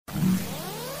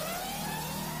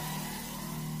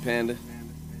Panda.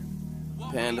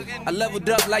 I leveled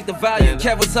up like the volume.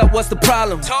 Kev, what's up? What's the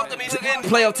problem? Talk to me again.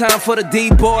 Playoff time for the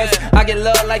D-boys. I get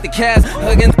love like the Cavs.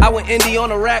 Huggin'. I went indie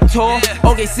on a rap tour.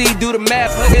 OKC do the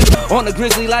math. Huggin'. On the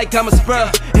Grizzly like I'm a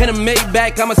Spur. In a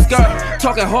Maybach, I'm a skirt.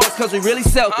 Talking Hawks cause we really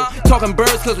Celtic. Talking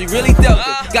Birds cause we really dealt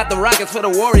it. Got the Rockets for the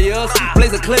Warriors.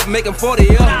 Blaze a clip, make 'em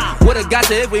 40 up. Would've got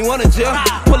you if we wanted you.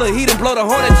 Pull a heat and blow the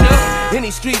hornet you. Any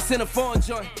streets in a foreign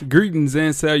joint. Greetings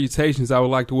and salutations. I would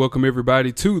like to welcome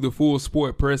everybody to the Full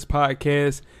Sport Press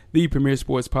Podcast, the premier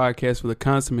sports podcast for the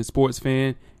consummate sports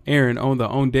fan, airing on the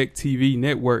On Deck TV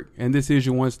network. And this is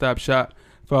your one-stop shop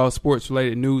for all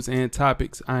sports-related news and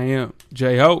topics. I am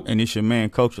J-Ho. And it's your man,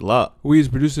 Coach Lock. Weezy,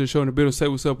 producer of the show in the building. Say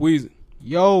what's up, Weezy.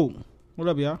 Yo, what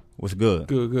up, y'all? What's good?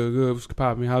 Good. What's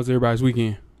poppin'? How's everybody's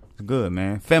weekend? It's good,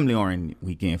 man. Family-oriented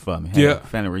weekend for me. Yeah.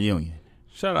 Family reunion.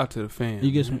 Shout out to the fans.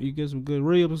 You get some good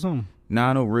ribs or something?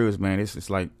 Nah, no ribs, man. It's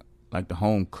like the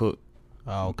home cook.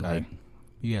 Oh, okay. Like,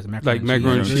 You got some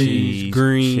macaroni and cheese,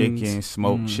 greens, chicken,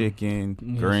 smoked chicken,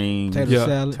 greens,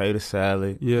 potato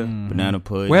salad. Yeah. banana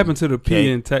pudding. What happened to the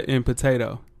pea and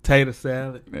potato? Tater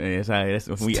salad. Yeah, that's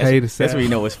when salad. you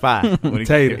know it's fire.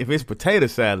 If it's potato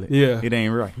salad, it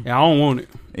ain't right. Yeah, I don't want it.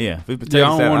 Yeah, if it's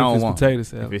potato salad, I don't want potato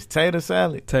salad. If it's tater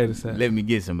salad, let me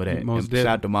get some of that. Most Shout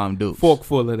out to Mom Dukes. Fork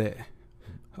full of that.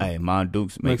 Hey, Mom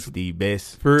Dukes makes the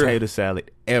best For real. potato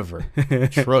salad ever.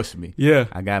 Trust me. Yeah.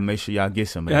 I gotta make sure y'all get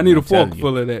some of that. I need a I'm fork telling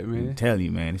full of that, man. I'm telling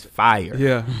you, man, it's fire.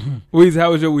 Yeah. Weezy, how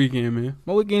was your weekend, man?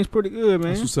 My weekend's pretty good,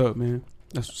 man. That's what's up, man.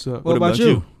 That's what's up. What about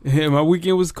you? Yeah, my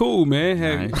weekend was cool,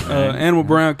 man. Nice. Animal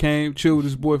Brown came, chilled with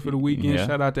his boy for the weekend. Yeah.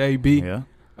 Shout out to AB. Yeah.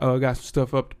 Got some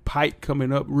stuff up the pipe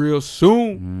coming up real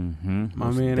soon. Mm-hmm. My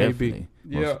man AB.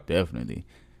 Most definitely.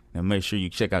 Now make sure you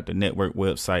check out the network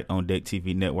website,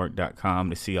 OnDeckTVNetwork.com,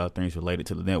 to see all things related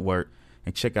to the network.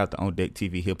 And check out the On Deck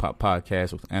TV Hip Hop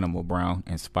Podcast with Animal Brown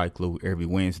and Spike Lee every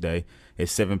Wednesday at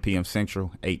 7 p.m.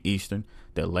 Central, 8 Eastern.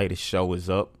 The latest show is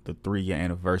up, the 3-year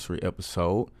anniversary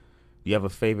episode. Do you have a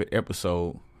favorite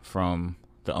episode from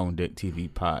the On Deck TV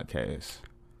Podcast?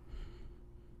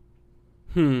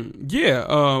 Yeah.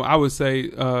 I would say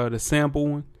the sample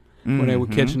one. When they were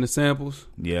catching the samples.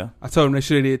 Yeah. I told them they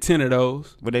should have did 10 of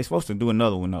those. But they supposed to do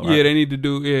another one, though, right? Yeah, they need to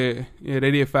do, they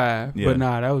did 5. Yeah. But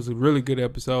nah, that was a really good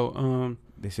episode.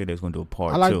 They said they was going to do a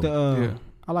part 2.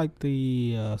 I like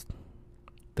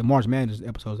the March Madness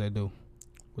episodes they do.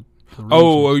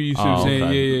 You should have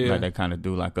said, yeah. Like they kind of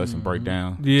do like us and break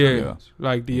down. Yeah,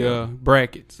 like the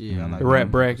brackets. Yeah, I like the rap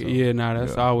that. bracket. Yeah,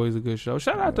 that's always a good show.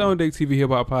 Shout out to On Deck TV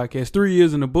Hip Hop Podcast. 3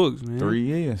 years in the books, man. 3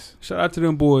 years. Shout out to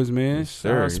them boys, man. Yes,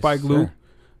 Shout out sir. Spike Lee,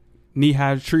 Knee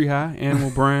High to Tree High,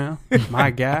 Animal Brown, my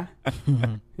guy.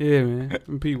 Yeah, man.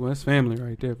 Them people, that's family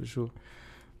right there for sure.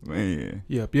 Man.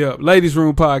 Yep. Ladies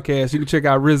Room Podcast. You can check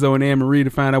out Rizzo and Anne Marie to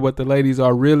find out what the ladies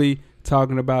are really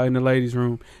talking about in the ladies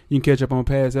room. You can catch up on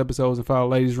past episodes and follow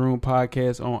Ladies Room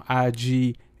Podcast on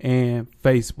IG and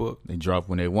Facebook. They drop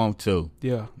when they want to.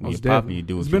 Yeah, When most you're popping, definitely. you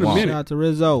do what It's you been a want. minute. Shout out to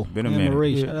Rizzo. Been a and minute. Marie.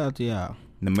 Yeah. Shout out to y'all.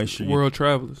 Now make sure you. World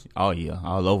Travelers. Oh yeah,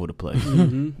 all over the place.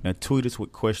 Now tweet us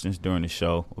with questions during the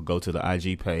show, or go to the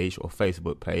IG page or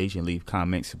Facebook page and leave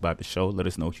comments about the show. Let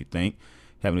us know what you think.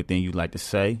 Have anything you'd like to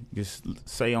say? Just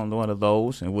say on one of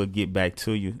those, and we'll get back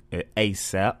to you at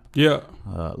ASAP. Yeah.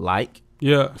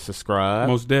 Subscribe.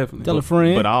 Most definitely. Tell a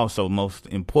friend. But also, most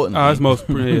importantly, It's most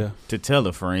to tell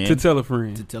a friend. to tell a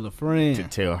friend. to tell a friend. To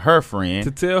tell her friend. To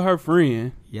tell her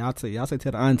friend. Y'all say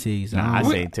tell the aunties. Nah, I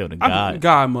say tell the God.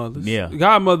 Godmothers. Yeah.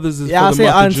 Godmothers is Yeah, I for the say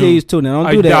month of aunties June. too. Now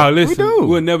don't do that. Dog, listen, We do.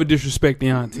 we'll never disrespect the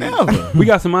aunties. Never. We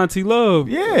got some auntie love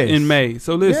Yes. in May.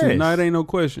 So listen, Yes. no, it ain't no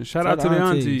question. Shout Tell out to the the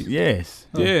aunties. aunties. Yes.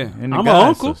 Yeah. And the I'm an God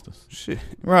uncle. sisters. Shit.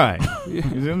 Right. Yeah. You see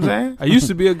what I'm saying? I used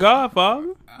to be a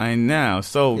godfather. I now.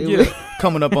 So Yeah.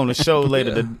 coming up on the show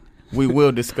later, we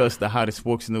will discuss the hottest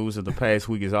sports news of the past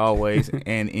week as always,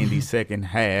 and in the second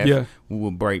half, we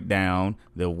will break down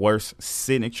the worst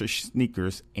signature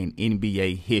sneakers in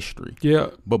NBA history. Yeah.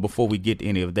 But before we get to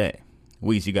any of that,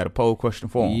 Weezy, you got a poll question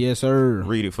for him? Yes, sir.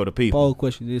 Read it for the people. Poll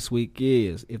question this week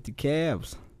is: if the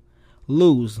Cavs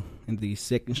lose in the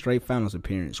second straight finals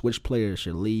appearance, which players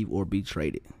should leave or be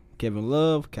traded? Kevin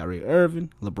Love, Kyrie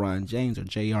Irving, LeBron James, or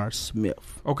J.R.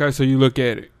 Smith? Okay, so you look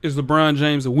at it. Is LeBron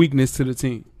James a weakness to the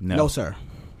team? No. Sir.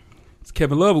 Is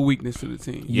Kevin Love a weakness to the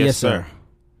team? Yes, sir.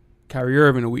 Kyrie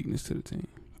Irving a weakness to the team?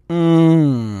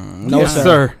 No, Yes, sir.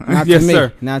 sir. Not Yes, to me.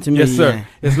 sir. Not to me. Yes, sir. man.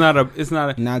 It's not a.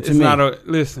 Not to it's me. not a.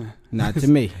 Listen. Not to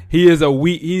me. He is a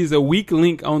weak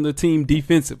link on the team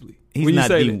defensively. He's when you not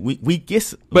say the that.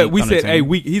 weakest. But link we on the said, team.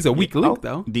 hey, he's a weak link,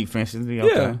 though. Defensively, Yeah,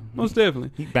 okay. most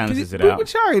definitely. He balances it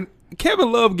But out.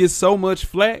 Kevin Love gets so much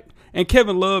flack, And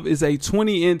Kevin Love is a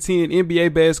 20-10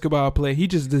 NBA basketball player. He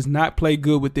just does not play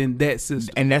good within that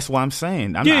system. And that's what I'm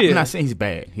saying. I'm not saying he's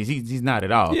bad. He's not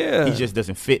at all. Yeah. He just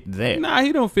doesn't fit there. Nah,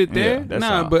 he don't fit there.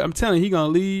 All. But I'm telling you, he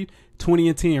going to leave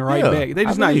 20-10 right back. They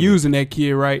just not using that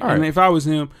kid right. All And right. if I was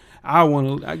him, I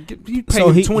want to. He paid So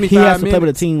him he 25 has to minutes. play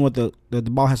with a team with the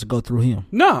ball has to go through him.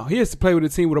 No, he has to play with a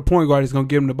team with a point guard that's going to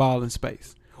give him the ball in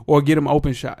space or get him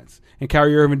open shots. And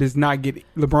Kyrie Irving does not get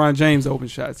LeBron James open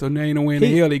shots. So there ain't no way in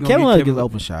the hell he going to get Kevin Love Kevin gets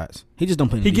open shots. He just don't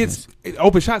play. He gets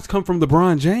open shots come from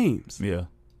LeBron James. Yeah.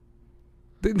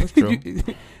 That's true.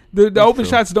 The open true.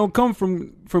 shots don't come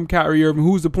from Kyrie Irving,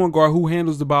 who's the point guard who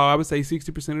handles the ball, I would say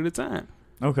 60% of the time.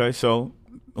 Okay, so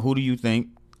who do you think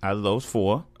out of those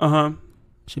four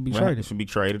Should be right, traded. should be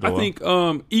traded? I think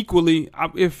equally,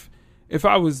 if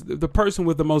I was the person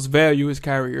with the most value is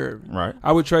Kyrie Irving, Right.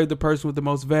 I would trade the person with the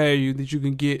most value that you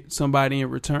can get somebody in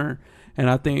return. And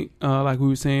I think, like we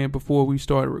were saying before we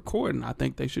started recording, I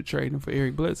think they should trade him for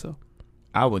Eric Bledsoe.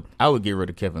 I would get rid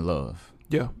of Kevin Love.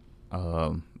 Yeah.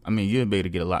 I mean, you'd be able to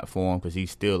get a lot for him because he's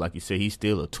still, like you said, he's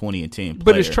still a 20-10 player.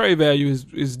 But his trade value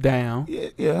is down.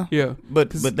 Yeah. Yeah.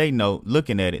 But they know,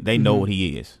 looking at it, they know what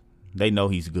he is. They know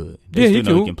he's good. They Yeah,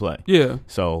 still know he can play. Yeah.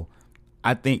 So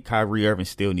I think Kyrie Irving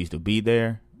still needs to be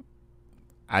there.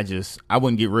 I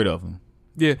wouldn't get rid of him.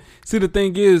 Yeah. See, the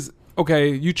thing is, okay,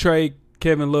 you trade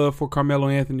Kevin Love for Carmelo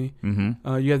Anthony.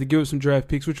 Mm-hmm. You have to give up some draft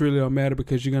picks, which really don't matter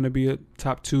because you're going to be a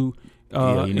top two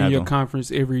in your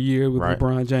conference every year with Right.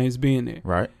 LeBron James being there.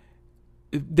 Right.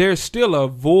 There's still a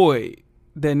void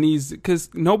that needs, because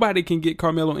nobody can get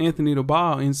Carmelo Anthony the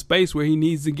ball in space where he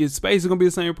needs to get space. It's going to be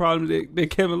the same problem that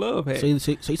Kevin Love had. So you're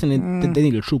saying that they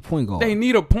need a true point guard. They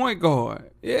need a point guard.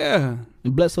 Yeah.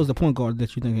 And Bledsoe's the point guard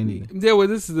that you think they need. Yeah, well,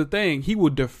 this is the thing. He will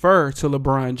defer to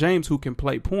LeBron James, who can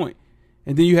play point.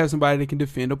 And then you have somebody that can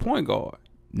defend a point guard.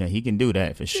 Yeah, he can do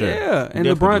that for sure. Yeah, and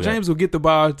LeBron James will get the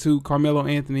ball to Carmelo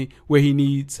Anthony where he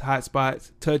needs hot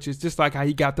spots, touches, just like how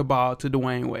he got the ball to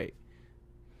Dwayne Wade.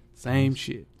 Same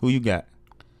shit. Who you got?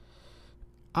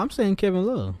 I'm saying Kevin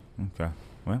Love. Okay.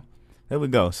 Well, there we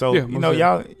go. So, Yeah,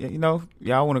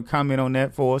 y'all want to comment on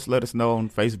that for us? Let us know on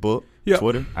Facebook,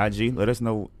 Twitter, IG. Let us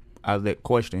know out of that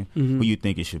question who you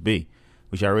think it should be.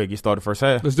 We shall already get started first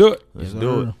half. Let's do it. Let's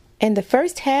do it. And the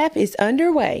first half is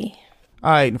underway.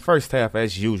 All right, in the first half,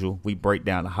 as usual, we break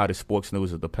down the hottest sports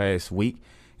news of the past week.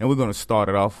 And we're going to start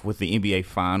it off with the NBA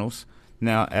Finals.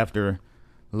 Now, after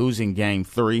losing Game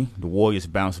 3, the Warriors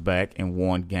bounced back and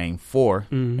won Game 4.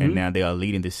 And now they are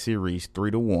leading the series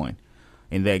 3-1.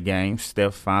 In that game,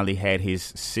 Steph finally had his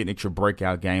signature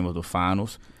breakout game of the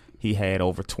Finals. He had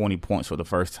over 20 points for the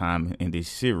first time in this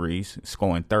series,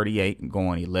 scoring 38 and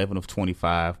going 11 of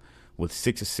 25 with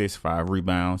 6 assists, 5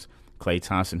 rebounds. Klay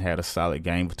Thompson had a solid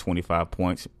game with 25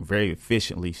 points, very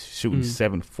efficiently shooting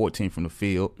 7-14 from the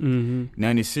field. Now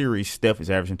in this series, Steph is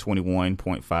averaging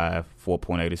 21.5,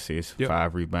 4.8 assists,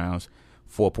 5 rebounds,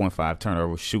 4.5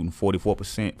 turnovers, shooting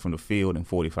 44% from the field and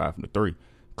 45 from the three.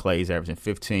 Klay's averaging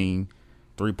 15,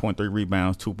 3.3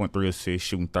 rebounds, 2.3 assists,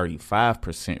 shooting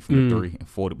 35% from the three and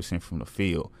 40% from the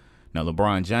field. Now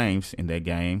LeBron James in that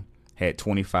game had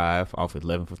 25 off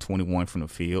 11 for 21 from the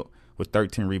field with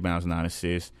 13 rebounds, 9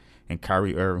 assists. And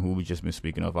Kyrie Irving, who we just been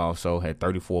speaking of, also had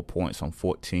 34 points on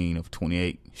 14 of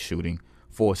 28 shooting,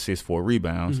 4 assists, 4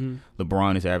 rebounds.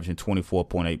 LeBron is averaging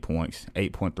 24.8 points,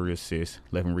 8.3 assists,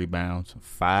 11 rebounds,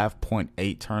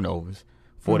 5.8 turnovers,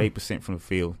 48% from the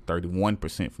field,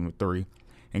 31% from the three.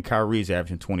 And Kyrie is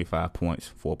averaging 25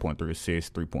 points, 4.3 assists,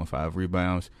 3.5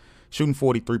 rebounds, shooting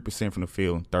 43% from the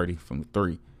field and 30 from the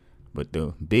three. But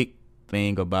the big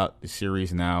thing about the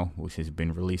series now, which has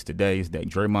been released today, is that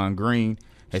Draymond Green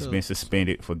has been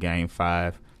suspended for Game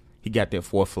 5. He got that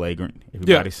 4th flagrant.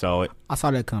 Everybody saw it. I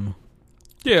saw that coming.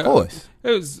 Yeah. Of course. It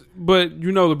was, but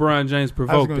LeBron James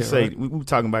provoked I was going to say, right? we were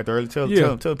talking about that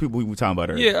earlier. Tell people we were talking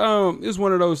about earlier. Yeah, it's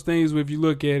one of those things where if you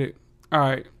look at it, all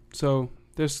right, so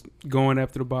they're going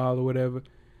after the ball or whatever,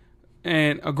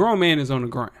 and a grown man is on the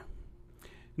ground.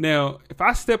 Now, if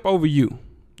I step over you,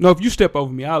 if you step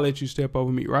over me, I'll let you step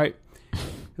over me, right?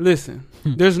 Listen,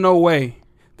 there's no way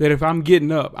that if I'm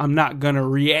getting up, I'm not going to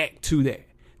react to that.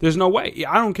 There's no way.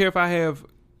 I don't care if I have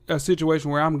a situation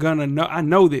where I'm going to know, I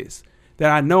know this, that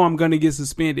I know I'm going to get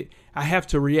suspended. I have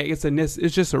to react.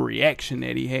 It's just a reaction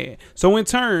that he had. So in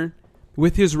turn,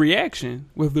 with his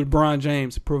reaction, with LeBron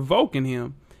James provoking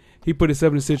him, he put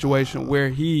himself in a situation where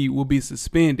he will be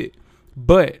suspended.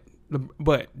 But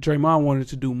Draymond wanted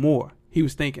to do more. He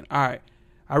was thinking, all right,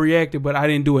 I reacted, but I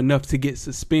didn't do enough to get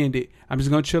suspended. I'm just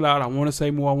going to chill out. I want to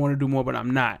say more. I want to do more, but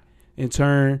I'm not. In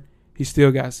turn, he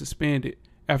still got suspended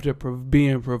after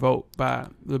being provoked by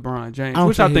LeBron James,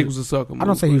 which I think was a sucker move. I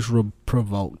don't say he was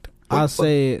provoked. I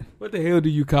said. What the hell do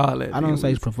you call that? I don't say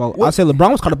he's provoked. I said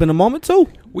LeBron was caught up in the moment too.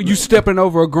 When you stepping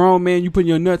over a grown man, you putting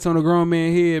your nuts on a grown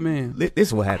man's head, man. This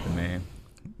is what happened, man.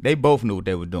 They both knew what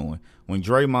they were doing. When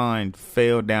Draymond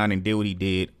fell down and did what he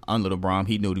did under LeBron,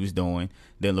 he knew what he was doing.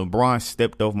 Then LeBron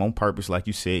stepped over him on purpose, like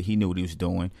you said. He knew what he was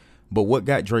doing. But what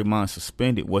got Draymond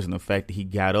suspended wasn't the fact that he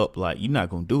got up like, you're not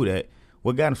going to do that.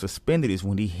 What got him suspended is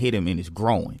when he hit him in his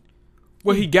groin.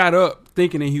 Well, he got up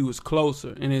thinking that he was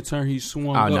closer, and in turn he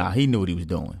swung up. Nah, he knew what he was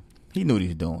doing. He knew what he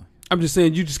was doing. I'm just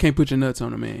saying, you just can't put your nuts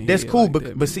on a man. That's cool, like but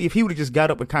that, but see, if he would have just got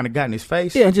up and kind of got in his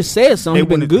face, Yeah, and just said something. He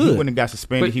been good. He wouldn't have got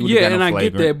suspended. But He would have got and no I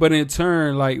flagrant. get that. But in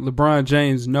turn, like LeBron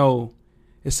James,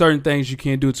 there's certain things you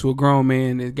can't do to a grown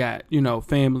man that got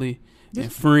family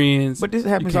and friends. But this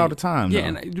happens all the time.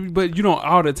 Yeah, but you don't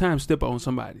all the time step on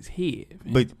somebody's head.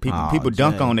 Man. But people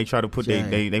dunk on. They try to put they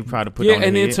try to put on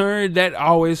and their in head. turn that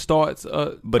always starts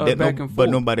back and forth. But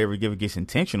nobody ever gets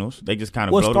intentionals. They just kind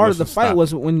of what started the fight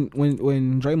was when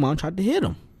Draymond tried to hit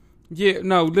him. Yeah,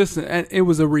 no, listen, it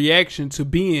was a reaction to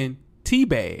being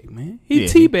teabagged, man. He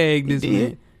teabagged this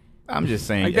man. I'm just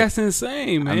saying. Like, that's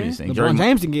insane, man. I'm just saying. LeBron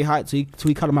James didn't get hot till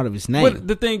he cut him out of his name. But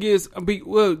the thing is,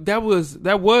 that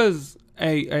was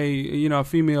a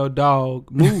female dog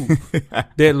move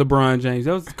that LeBron James.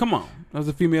 That was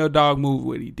a female dog move.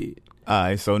 What he did. All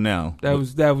right, so now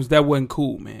that wasn't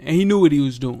cool, man. And he knew what he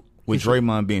was doing. With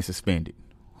Draymond being suspended,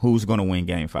 who's going to win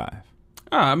Game 5?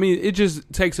 I mean, it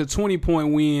just takes a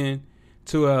 20-point win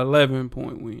to an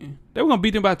 11-point win. They were gonna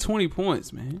beat them by 20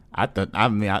 points, man. I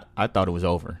thought it was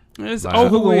over. It's Like, over.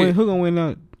 Who gonna win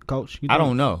that, Coach? I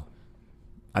don't know.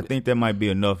 I think that might be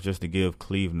enough just to give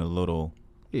Cleveland a little.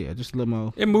 Yeah, just a little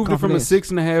more. It moved confidence. it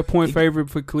from a 6.5-point favorite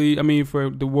for for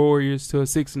the Warriors to a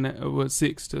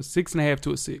 6.5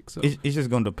 to a 6. So It's just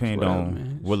gonna depend on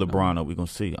man. what LeBron are we gonna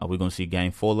see. Are we gonna see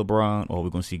Game 4 LeBron or are we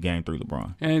gonna see Game 3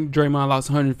 LeBron? And Draymond lost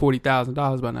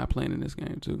 $140,000 by not playing in this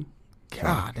game too.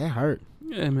 God, that hurt.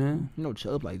 Yeah, man. No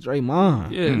Chubb like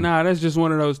Draymond. Yeah, that's just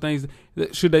one of those things.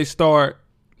 Should they start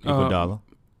Iguodala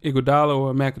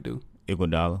or McAdoo?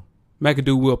 Iguodala.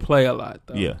 McAdoo will play a lot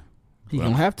though. Yeah. He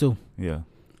don't have to. Yeah.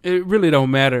 It really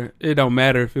don't matter. It don't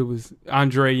matter if it was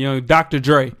Andre Young. Dr.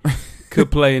 Dre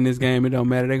could play in this game. It don't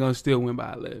matter. They're going to still win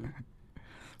by 11.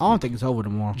 I don't think it's over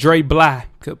tomorrow. Dre Bly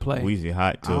could play. Weezy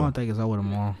hot, too. I don't think it's over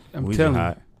tomorrow. I'm Weezy telling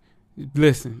hot. you.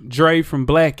 Listen, Dre from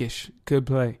Blackish could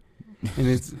play. And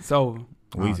it's over.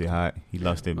 Weezy hot. He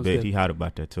lost that bet. He hot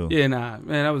about that, too. Yeah, nah.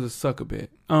 Man, that was a sucker bet.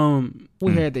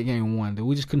 We had that game won.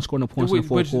 We just couldn't score no points in the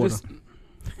fourth quarter.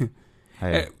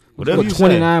 Hey. We scored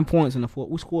 29 points in the fourth.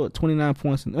 We scored 29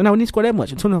 points. We didn't score that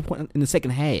much. 29 points in the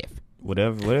second half.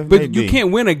 Whatever. But you can't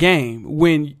win a game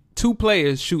when two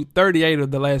players shoot 38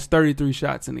 of the last 33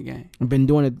 shots in the game. We've been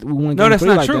doing it. We won no, that's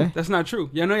not like true. That. That's not true.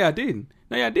 Yeah, no, y'all didn't.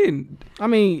 I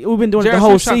mean, we've been doing it the Jared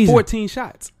whole Smith season. Shot 14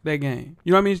 shots that game.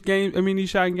 You know what I mean? He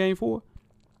shot in game 4.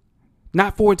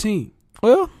 Not 14.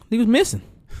 Well, he was missing.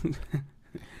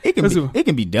 It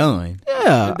can be done.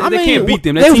 Yeah, they can't beat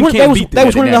them. That team can't beat them. They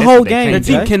was winning the whole game. That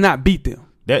team cannot beat them.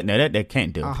 That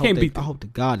can't do. Can't beat them. I hope to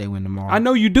God they win tomorrow. I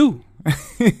know you do.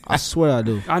 I swear I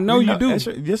do. I know you do.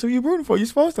 That's what you're rooting for. You're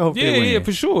supposed to hope they win. Yeah,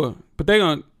 for sure. But they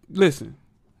gonna listen.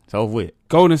 It's over with.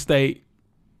 Golden State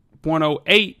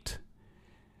 108.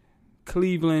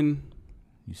 Cleveland.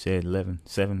 You said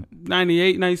 7.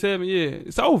 98, 97. Yeah,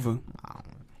 it's over.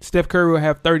 Steph Curry will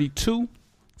have 32,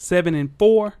 7 and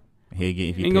 4. He'll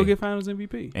get MVP. Ain't gonna get Finals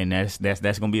MVP. And that's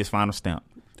gonna be his final stamp.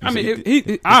 I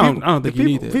mean, I don't think you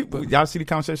need that. Y'all see the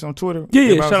conversation on Twitter?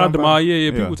 Yeah. Shout out to Mal.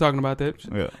 Yeah. People talking about that.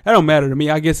 Yeah. That don't matter to me.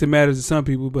 I guess it matters to some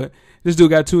people, but this dude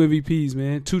got 2 MVPs,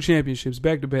 man. 2 championships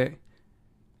back to back.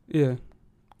 Yeah.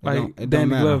 Like Danny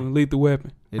Glover, Lethal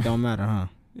Weapon. It don't matter, huh?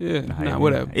 Yeah.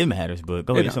 Whatever. It matters, but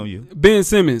go ahead. It's on you. Ben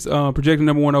Simmons, projected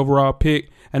number 1 overall pick,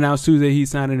 announced Tuesday he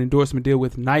signed an endorsement deal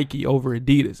with Nike over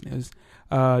Adidas. His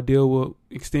deal will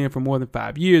extend for more than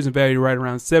 5 years and valued right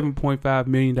around $7.5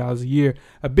 million a year.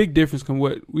 A big difference from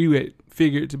what we had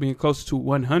figured to being closer to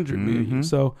 $100 million.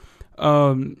 So,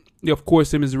 of course,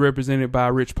 Simmons is represented by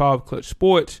Rich Paul of Clutch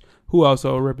Sports, who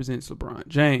also represents LeBron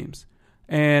James.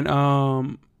 And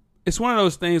it's one of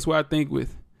those things where I think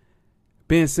with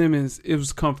Ben Simmons, it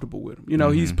was comfortable with him. You know,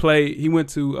 he went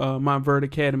to Montverde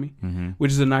Academy, which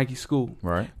is a Nike school.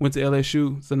 Right. Went to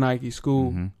LSU, it's a Nike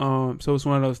school. So it's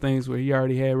one of those things where he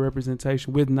already had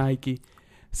representation with Nike,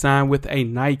 signed with a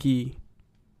Nike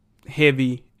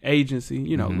heavy agency.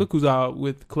 You know, look who's out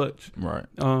with Clutch. Right.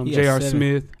 J.R.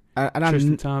 Smith,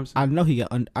 Tristan Thompson. I know he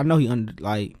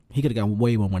could have gotten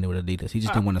way more money with Adidas. He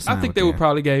just didn't want to sign. I think they would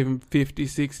probably gave him 50,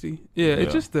 60. Yeah,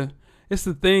 it's just it's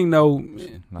the thing though.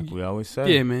 Like we always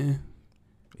say. Yeah, man.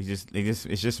 It's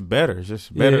just better. It's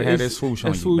just better to have that swoosh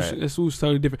on your back. That swoosh is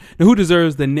totally different. Now, who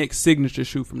deserves the next signature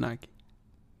shoe from Nike?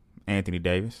 Anthony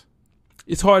Davis.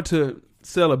 It's hard to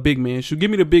sell a big man shoe.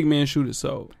 Give me the big man shoe that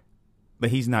sold.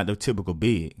 But he's not the typical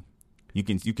big. You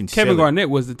can Kevin Garnett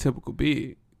was the typical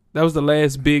big. That was the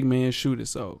last big man shoe that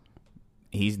sold.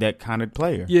 He's that kind of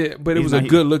player. Yeah, but it was a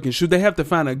good looking shoe. They have to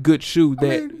find a good shoe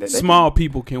that small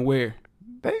people can wear.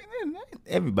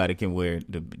 Everybody can wear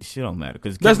the shit. Don't matter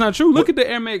because that's not true. Look at the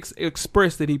Air Max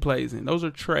Express that he plays in. Those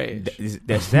are trash.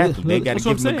 That's exactly. They got to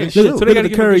give him a good shoe. shoe. So they got the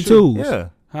Curry twos. Yeah.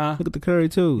 Huh? Look at the Curry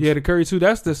twos. Yeah, the Curry 2.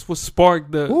 That's what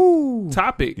sparked the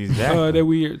topic that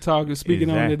we are speaking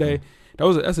on today.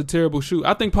 That's a terrible shoe.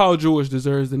 I think Paul George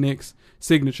deserves the next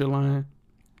signature line.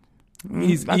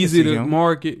 He's easy to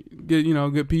market.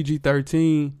 Good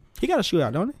PG-13. He got a shoe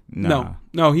out, don't he?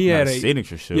 No, he had a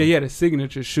signature shoe. Yeah, he had a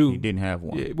signature shoe. He didn't have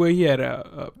one. Yeah, well, he had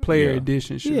a player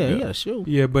edition shoe. Yeah, he had a shoe.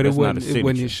 Yeah, but That's it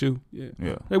wasn't his shoe.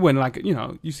 Yeah, it wasn't like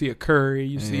you see a Curry,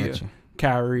 you see a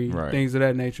Kyrie, things of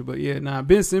that nature. But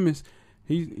Ben Simmons,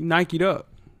 he Nike'd up.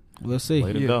 We'll see.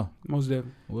 Way to go. Most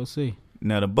definitely. We'll see.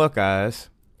 Now the Buckeyes,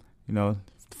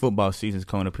 football season's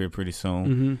coming up here pretty soon.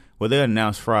 Mm-hmm. Well, they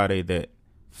announced Friday that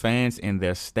fans in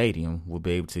their stadium will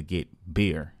be able to get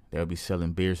beer. They'll be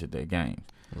selling beers at their games.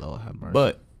 Lord have mercy.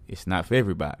 But it's not for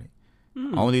everybody.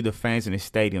 Only the fans in the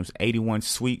stadium's 81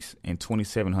 suites and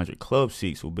 2,700 club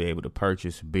seats will be able to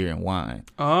purchase beer and wine.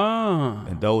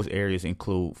 And those areas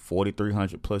include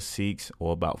 4,300 plus seats,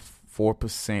 or about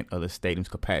 4% of the stadium's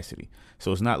capacity.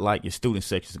 So it's not like your student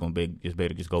section is going to be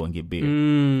just go and get beer.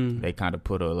 They kind of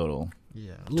put a little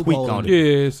tweak on it.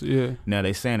 Yes, yeah. Now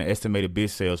they're saying the estimated beer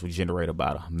sales will generate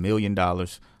about $1 million,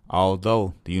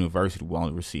 although the university will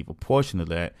only receive a portion of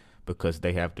that because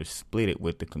they have to split it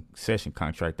with the concession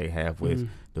contract they have with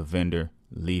the vendor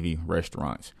Levy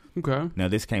restaurants. Okay. Now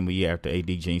this came a year after AD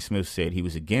Gene Smith said he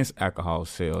was against alcohol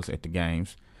sales at the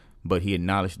games, but he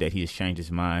acknowledged that he has changed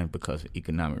his mind because of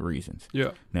economic reasons.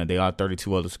 Yeah. Now, there are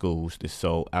 32 other schools that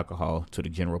sold alcohol to the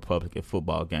general public at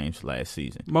football games last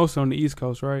season. Most on the East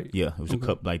Coast, right? Yeah. It was a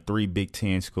couple, like 3 Big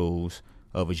Ten schools.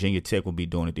 Virginia Tech will be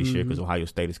doing it this year because Ohio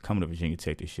State is coming to Virginia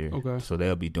Tech this year. Okay. So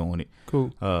they'll be doing it.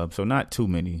 Cool. So not too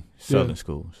many Southern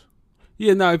schools.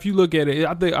 Yeah, now if you look at it,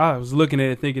 I think I was looking at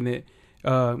it thinking that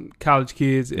college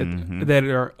kids that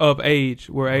are of age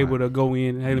were able to go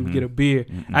in and have them get a beer.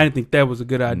 I didn't think that was a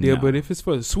good idea, but if it's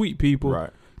for the sweet people,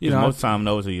 right? Most time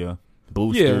those are your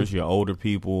boosters, your older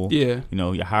people,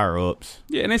 your higher ups.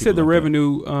 Yeah, and they said the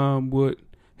revenue would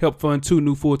help fund 2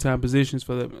 new full-time positions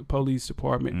for the police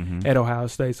department at Ohio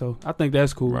State. So I think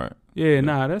that's cool. Right. Yeah,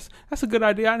 that's a good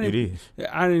idea. It is.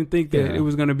 I didn't think that it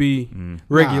was going to be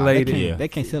regulated. They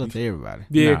can't sell it to everybody.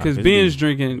 Yeah, because binge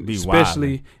drinking,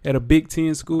 especially at a Big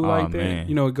Ten school like that,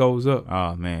 it goes up.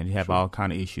 Oh, man. You have all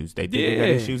kind of issues. They got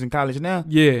issues in college now?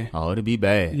 Yeah. Oh, it'll be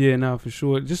bad. Yeah, no, for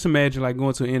sure. Just imagine like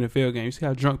going to an NFL game. You see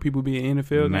how drunk people be at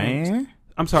NFL games? Man.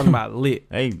 I'm talking about lit.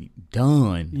 They be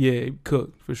done. Yeah,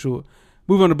 cooked for sure.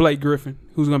 Move on to Blake Griffin,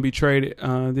 who's going to be traded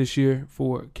this year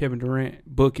for Kevin Durant.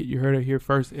 Book it. You heard it here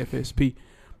first, FSP.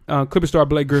 Clipper star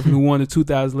Blake Griffin, who won the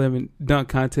 2011 dunk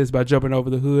contest by jumping over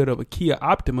the hood of a Kia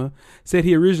Optima, said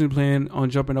he originally planned on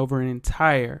jumping over an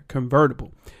entire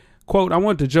convertible. Quote, I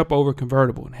wanted to jump over a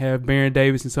convertible and have Baron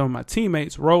Davis and some of my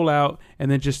teammates roll out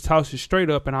and then just toss it straight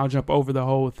up and I'll jump over the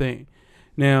whole thing.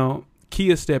 Now,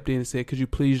 Kia stepped in and said, could you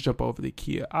please jump over the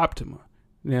Kia Optima?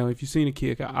 Now, if you've seen a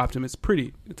Kia Optima,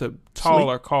 it's a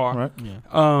taller car. Right.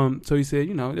 Yeah. So he said,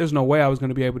 there's no way I was going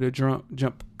to be able to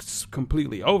jump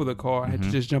completely over the car. I had to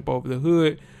just jump over the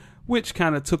hood, which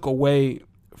kind of took away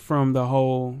from the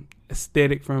whole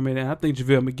aesthetic from it. And I think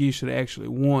JaVale McGee should have actually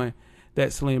won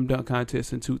that slam dunk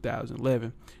contest in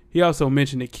 2011. He also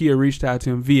mentioned that Kia reached out to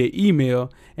him via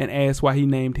email and asked why he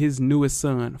named his newest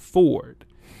son Ford.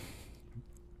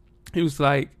 He was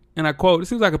like, and I quote, it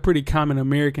seems like a pretty common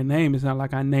American name. It's not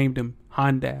like I named him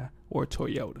Honda or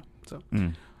Toyota. So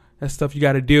that's stuff you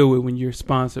got to deal with when you're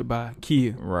sponsored by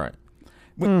Kia. Right.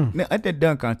 Now, at that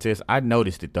dunk contest, I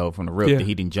noticed it, though, from the rip that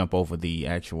he didn't jump over the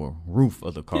actual roof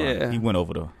of the car. Yeah. He went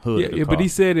over the hood of the car. But he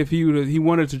said if he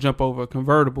wanted to jump over a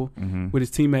convertible with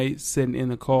his teammates sitting in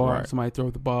the car, somebody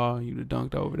throw the ball, he would have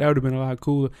dunked over. That would have been a lot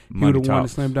cooler. He would have won the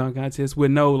slam dunk contest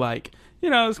with no,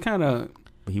 it's kind of...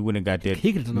 But he wouldn't have got that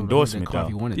he could have endorsement, though. If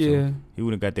he wanted to. He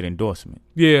would have got that endorsement.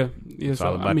 Yeah. It's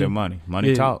all about their money.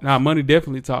 Money talks. Nah, money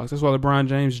definitely talks. That's why LeBron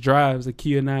James drives a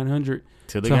Kia 900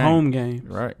 to home games.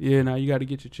 Right. Yeah, now you got to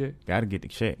get your check. Got to get the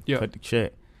check. Yep. Cut the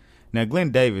check. Now, Glenn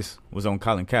Davis was on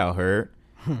Colin Cowherd,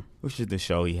 which is the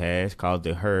show he has called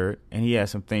The Herd, and he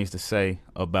has some things to say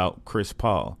about Chris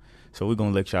Paul. So we're going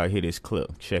to let y'all hear this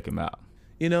clip. Check him out.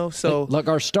 You know, so look,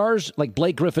 our stars, like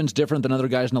Blake Griffin's different than other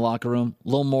guys in the locker room. A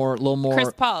little more.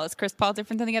 Chris Paul. Is Chris Paul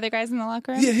different than the other guys in the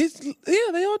locker room? yeah,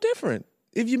 they all different.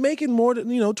 If you're making more than,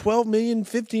 $12 million,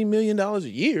 $15 million a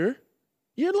year,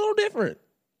 you're a little different.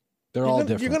 They're all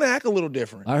different. You're going to act a little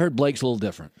different. I heard Blake's a little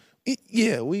different.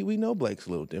 Yeah, we know Blake's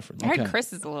a little different. I heard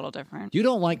Chris is a little different. You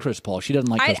don't like Chris Paul. She doesn't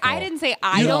like Chris Paul. I didn't say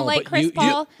I don't like Chris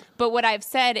Paul, but what I've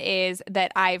said is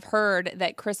that I've heard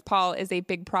that Chris Paul is a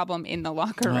big problem in the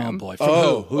locker room.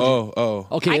 Oh, boy.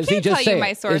 I Okay, is he can't just tell you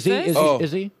my sources.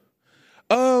 Is he?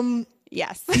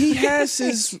 Yes. He has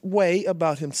his way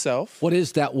about himself. What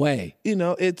is that way?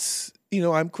 It's,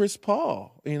 I'm Chris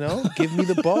Paul. Give me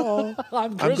the ball.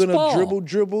 I'm Chris gonna Paul.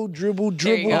 dribble.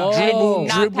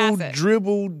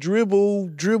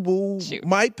 Shoot.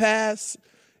 Might pass.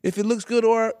 If it looks good,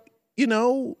 or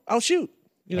I'll shoot.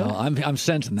 I'm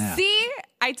sensing that. See,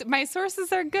 my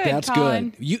sources are good. That's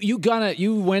Colin. good.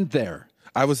 You went there.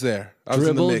 I was there. I was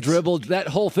in the mix. Dribble. That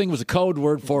whole thing was a code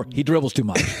word for he dribbles too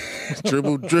much.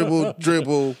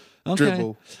 dribble.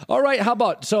 Okay. All right. How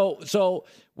about so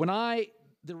when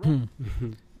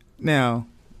Now,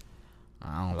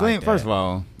 I don't Glenn, like that. first of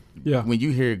all, when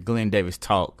you hear Glenn Davis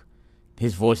talk,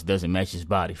 his voice doesn't match his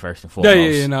body, first and foremost.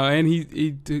 Yeah, no, and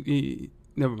he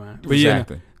never mind. But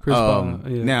exactly. yeah, Chris Paul.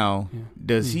 Now,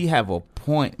 does he have a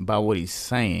point by what he's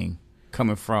saying,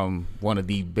 coming from one of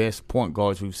the best point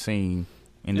guards we've seen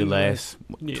in the last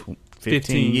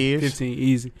 15 years? 15,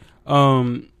 easy.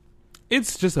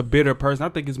 It's just a bitter person. I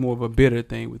think it's more of a bitter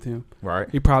thing with him. Right.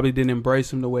 He probably didn't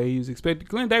embrace him the way he was expected.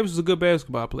 Glenn Davis was a good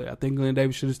basketball player. I think Glenn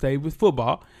Davis should have stayed with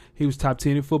football. He was top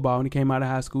 10 in football when he came out of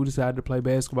high school, decided to play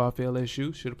basketball for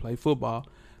LSU, should have played football.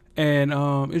 And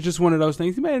it's just one of those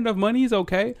things. He made enough money. He's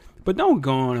okay. But don't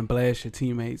go on and blast your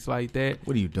teammates like that.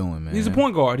 What are you doing, man? He's a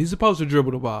point guard. He's supposed to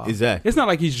dribble the ball. Exactly. It's not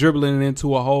like he's dribbling it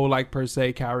into a hole like, per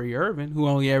se, Kyrie Irving, who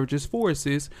only averages 4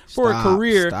 assists. For a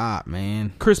career. Stop,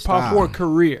 man. Chris Paul, for a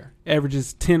career,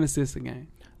 averages 10 assists a game.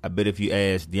 I bet if you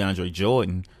ask DeAndre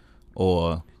Jordan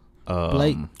or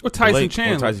Blake or Tyson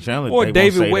Chandler or they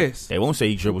David won't say West, they won't say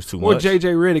he dribbles too or much.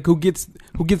 JJ Redick, who gets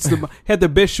had the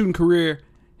best shooting career.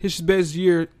 His best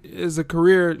year as a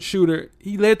career shooter,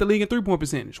 he led the league in 3-point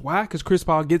percentage. Why? Because Chris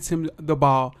Paul gets him the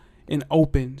ball in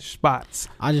open spots.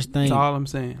 I just think that's all I'm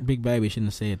saying. Big Baby shouldn't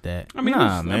have said that. I mean,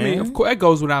 man. of course, that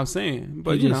goes without saying.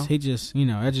 But he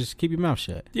just keep your mouth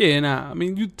shut. Yeah, I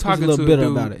mean, you talking He's a little to bitter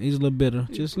dude. about it. He's a little bitter.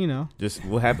 Just Just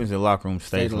what happens in the locker room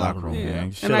stays in the locker room. Yeah.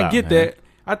 Man. And I get that.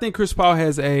 I think Chris Paul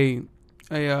has a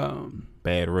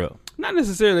bad rep. Not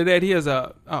necessarily that. He has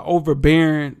a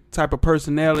overbearing type of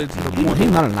personality to the point.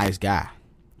 He's not a nice guy.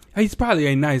 He's probably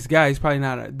a nice guy. He's probably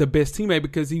not the best teammate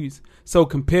because he's so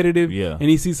competitive. Yeah. And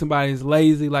he sees somebody who's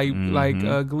lazy like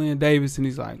Glenn Davis, and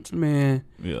he's like, man,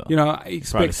 I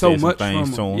expect so much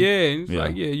from him. Yeah. And he's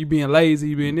like, you being lazy,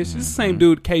 you being this. It's the same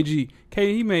dude, KG.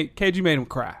 KG made him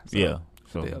cry. So. Yeah.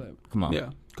 So come on. Yeah.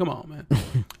 Come on, man.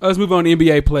 Let's move on to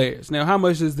NBA players. Now, how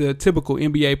much does the typical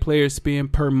NBA player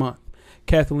spend per month?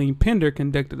 Kathleen Pender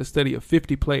conducted a study of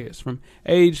 50 players from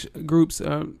age groups,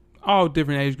 all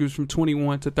different age groups from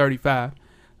 21 to 35,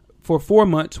 for 4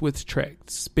 months, which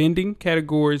tracked spending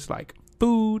categories like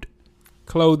food,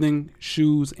 clothing,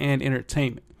 shoes, and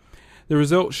entertainment. The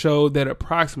results showed that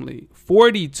approximately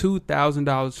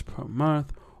 $42,000 per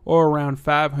month, or around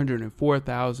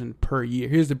 $504,000 per year.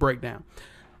 Here's the breakdown.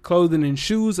 Clothing and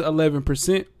shoes,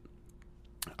 11%.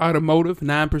 Automotive,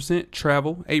 9%.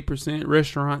 Travel, 8%.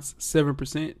 Restaurants,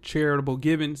 7%. Charitable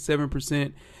giving,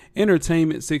 7%.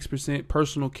 Entertainment, 6%.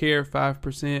 Personal care,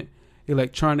 5%.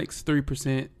 Electronics,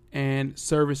 3%. And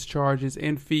service charges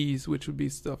and fees, which would be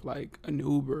stuff like an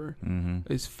Uber,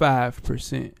 is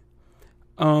 5%.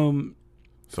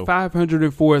 So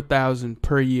 $504,000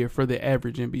 per year for the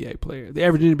average NBA player. The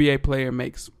average NBA player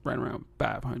makes right around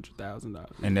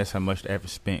 $500,000. And that's how much the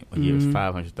average spent a year was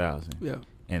 $500,000. Yeah.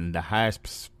 And the highest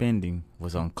spending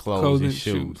was on clothes and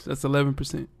shoes. That's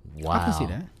 11%. Wow. I can see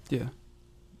that. Yeah.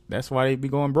 That's why they be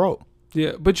going broke.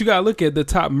 Yeah, but you gotta look at the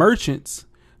top merchants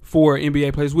for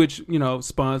NBA players, which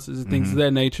sponsors and things of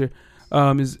that nature.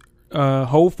 Is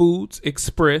Whole Foods,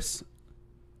 Express,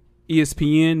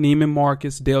 ESPN, Neiman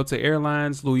Marcus, Delta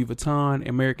Airlines, Louis Vuitton,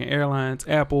 American Airlines,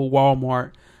 Apple,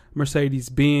 Walmart,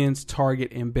 Mercedes-Benz,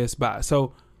 Target, and Best Buy.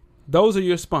 So those are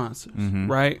your sponsors,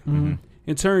 right?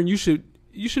 In turn, you shouldn't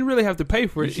really have to pay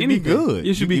for it. You should be good.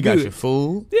 You should be good. You got your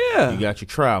food. Yeah. You got your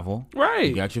travel. Right.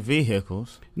 You got your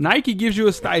vehicles. Nike gives you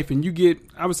a stipend. You get,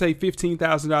 I would say,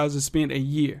 $15,000 to spend a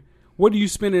year. What are you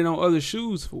spending on other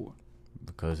shoes for?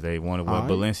 Because they want to wear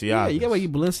Balenciaga. Yeah, you got to wear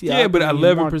your Balenciaga. Yeah, but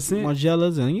 11%.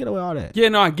 Margielas, and you got to wear all that. Yeah,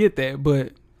 no, I get that,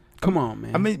 but come on,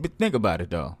 man. I mean, but think about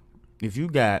it, though. If you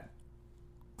got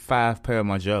 5 pair of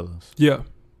Margielas. Yeah.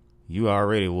 You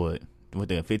already what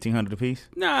they $1,500 a piece?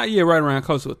 Nah, yeah, right around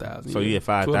close to 1,000. So you get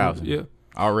 5,000. Yeah.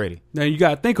 Already. Now you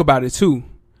gotta think about it too.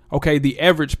 Okay, the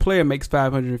average player makes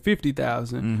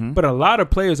 $550,000, but a lot of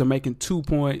players are making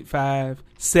 2.5,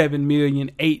 7 million,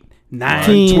 8,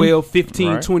 9, 12, 15,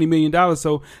 $20 million.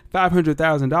 So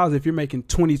 $500,000, if you're making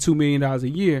 $22 million a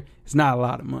year, it's not a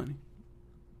lot of money.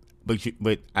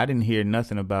 But I didn't hear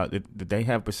nothing about it. Did they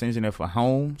have percentage in there for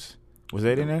homes? Was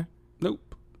that in there?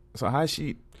 Nope. So how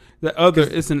she? The other,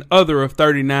 it's an other of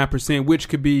 39%, which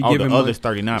could be given. The other's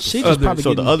 39%.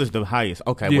 So the other's the highest.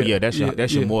 Okay, well, yeah, that's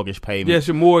your mortgage payment. That's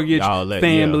your mortgage,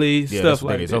 family, stuff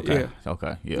like that. Okay,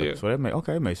 okay, yeah. So it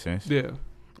makes sense. Yeah,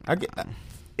 I get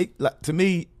it. Like, to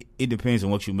me, it depends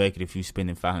on what you make it. If you're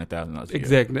spending $500,000 a year,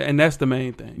 exactly, and that's the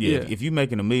main thing. Yeah, if you're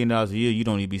making $1 million a year, you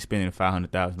don't need to be spending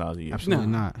 $500,000 a year. Absolutely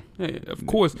not. Yeah, of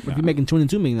course. If you're making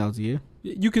 $22 million a year,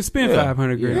 you can spend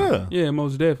 $500,000. Yeah,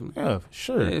 most definitely. Yeah,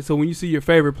 sure. Yeah, so when you see your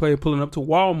favorite player pulling up to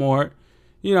Walmart,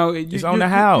 you know it's on the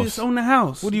house. It's on the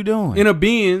house. What are you doing? In a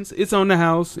Benz, it's on the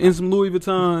house. In some Louis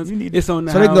Vuittons, it's on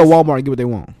the house. So they can go to Walmart and get what they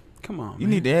want. Come on, you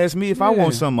need to ask me if I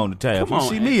want something on the tab. Come on, you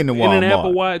see me in the Walmart. In an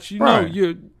Apple Watch, you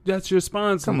know that's your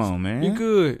sponsor. Come on, man. You're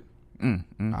good. I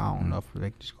don't know if they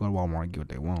can just go to Walmart and get what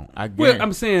they want. Well,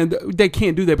 I'm saying they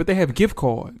can't do that, but they have gift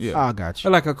cards. Yeah, I got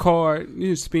you. Like a card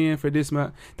you spend for this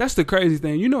month. That's the crazy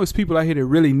thing. You know, it's people out here that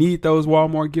really need those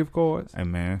Walmart gift cards. Hey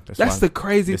man, that's the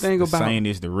crazy thing about. The saying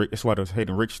is the rich. That's why they're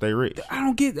hating rich stay rich. I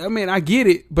don't get. I mean, I get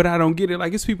it, but I don't get it.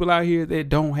 Like it's people out here that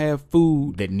don't have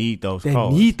food that need those.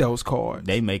 cards.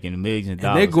 They making millions of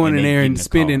dollars. And they're going in there and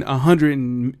spending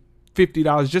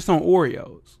 $150 just on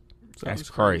Oreos. So that's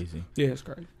crazy. Yeah, it's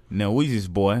crazy. Now, Weezy's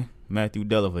boy, Matthew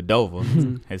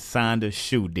Dellavedova, has signed a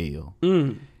shoe deal.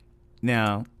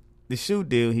 Now, the shoe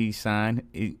deal he signed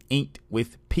is inked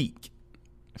with Peak.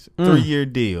 It's a 3-year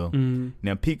deal.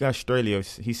 Now, Peak Australia,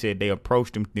 he said they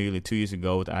approached him nearly 2 years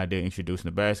ago with the idea of introducing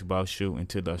the basketball shoe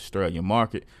into the Australian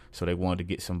market. So they wanted to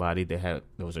get somebody that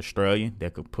was Australian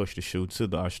that could push the shoe to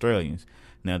the Australians.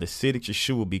 Now, the signature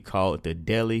shoe will be called the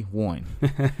Delhi One.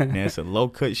 Now, it's a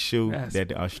low-cut shoe that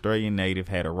the Australian native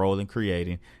had a role in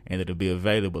creating, and it'll be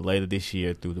available later this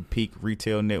year through the Peak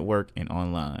Retail Network and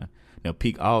online. Now,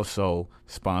 Peak also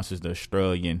sponsors the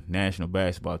Australian national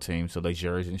basketball team, so the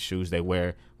jerseys and shoes they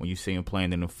wear when you see them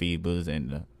playing in the FIBAs and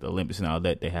the Olympics and all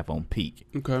that, they have on Peak.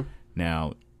 Okay.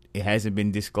 Now, it hasn't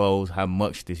been disclosed how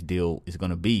much this deal is going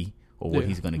to be or what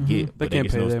he's going to get. They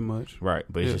can't pay that much. Right,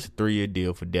 but it's just a 3-year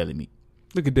deal for Deli Meat.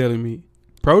 Look at Deli Meat.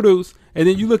 Produce. And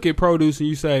then you look at Produce and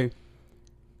you say,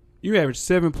 you average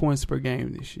 7 points per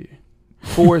game this year.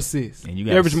 4 assists. And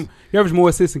you average more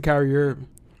assists than Kyrie Irving.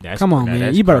 Come on,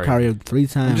 man. You better Kyrie Irving 3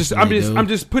 times. I'm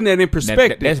just putting that in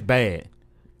perspective. That's bad.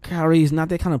 Kyrie's not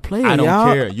that kind of player. I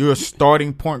don't care. You're a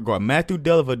starting point guard. Matthew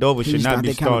Dellavedova should not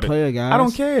be started. Kind of player, guys. I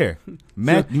don't care.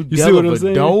 Matthew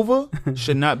Dellavedova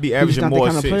should not be averaging more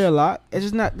assists. He's not that kind of player a lot. It's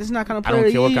just not. This is not kind of player. I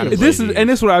don't care what kind of player this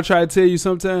is what I try to tell you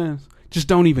sometimes. Just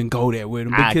don't even go there with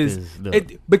him because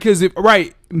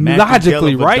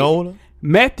logically, right?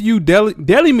 Matthew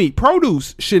Deli Meat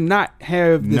Produce should not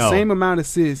have the same amount of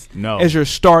assists as your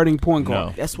starting point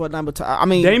guard. That's what number two.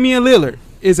 Damian Lillard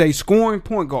is a scoring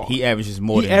point guard. He averages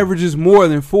more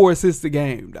than 4 assists a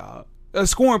game, dog. A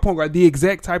scoring point guard, the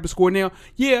exact type of score. Now,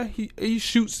 yeah, he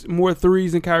shoots more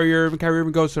threes than Kyrie Irving. Kyrie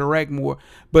Irving goes to the rack more,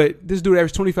 but this dude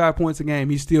averages 25 points a game.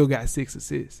 He still got 6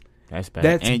 assists. That's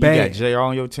bad. You got JR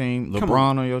on your team,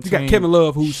 LeBron on your team. You got Kevin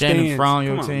Love who Shannon stands. Fry on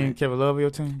your team, Kevin Love on your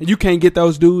team. And you can't get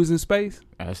those dudes in space.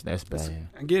 That's bad.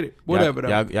 I get it. Whatever,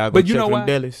 y'all though. But you know what?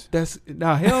 Delis?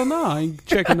 Hell no. I ain't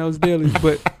checking those delis.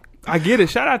 But I get it.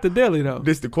 Shout out to Deli, though.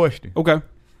 This the question. Okay.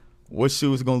 What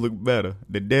shoe is going to look better?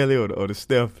 The Deli or the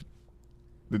Steph?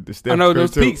 The Steph. I know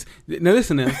those Peaks. Now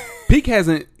listen now. Peak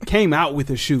hasn't came out with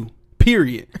a shoe,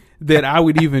 period, that I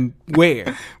would even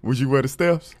wear. Would you wear the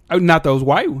Stephs? Not those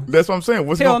white ones. That's what I'm saying.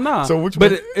 Hell no. Nah. So which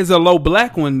but one? It's a low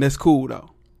black one that's cool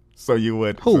though. So you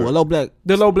would a low black?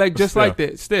 The low black just like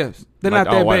that. Stephs. They're like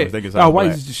not that bad. All white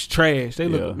is just trash. They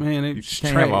look they you just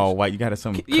can't trash. have all white. You got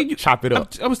to chop it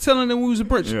up. I was telling them we was a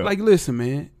brunch. Like, listen,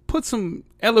 man, put some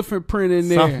elephant print in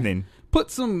there. Something.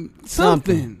 Put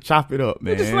something. Chop it up,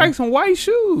 man. Just like some white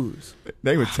shoes.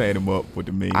 They would tear them up with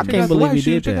the memes. I can't believe he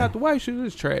did that. Check out the white shoes.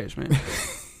 It's trash, man.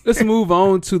 Let's move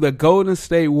on to the Golden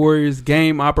State Warriors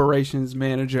game operations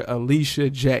manager,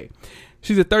 Alicia J.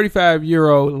 She's a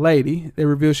 35-year-old lady. They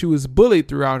reveal she was bullied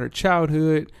throughout her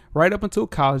childhood, right up until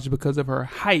college because of her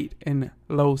height and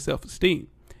low self-esteem.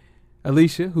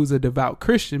 Alicia, who's a devout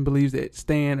Christian, believes that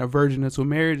staying a virgin until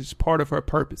marriage is part of her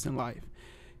purpose in life.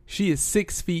 She is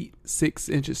 6 feet 6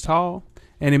 inches tall,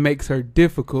 and it makes her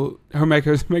difficult.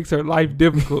 Makes her life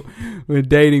difficult when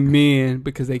dating men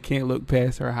because they can't look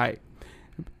past her height.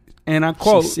 And I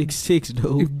quote, she's 6'6",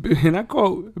 dude. And I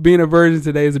quote, being a virgin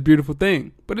today is a beautiful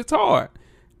thing, but it's hard.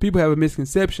 People have a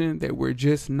misconception that we're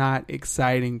just not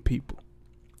exciting people.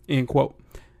 End quote.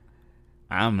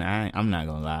 I'm not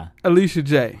gonna lie. Alicia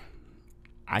J.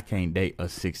 I can't date a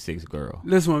 6'6" girl.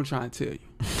 That's what I'm trying to tell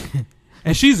you.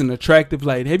 And she's an attractive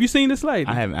lady. Have you seen this lady?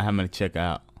 I haven't to check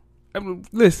out.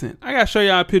 Listen, I gotta show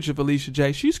y'all a picture of Alicia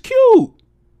J. She's cute.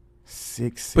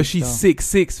 6'6", but she's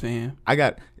 6'6", fam.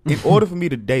 In order for me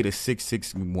to date a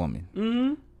 6'6"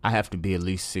 woman, I have to be at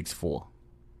least 6'4",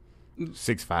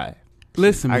 6'5".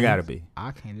 Listen, man. I gotta be.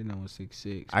 I can't do no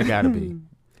 6'6". I gotta be.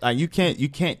 Like you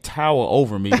can't tower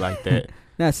over me like that.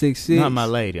 Not 6'6". Not my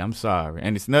lady. I'm sorry,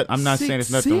 and it's not. I'm not saying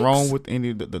there's nothing 6'6"? wrong with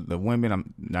any of the women.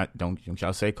 I'm not. Don't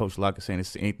y'all say Coach Locker saying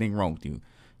there's anything wrong with you.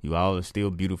 You all are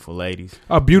still beautiful ladies.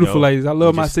 Oh, beautiful ladies. I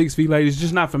love my just, 6 feet ladies.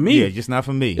 Just not for me. Yeah, just not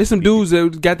for me. There's some dudes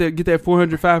that get that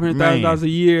 $400,000, $500,000 a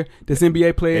year. That's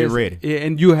NBA players. They ready. Yeah,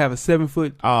 and you have a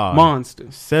 7-foot monster.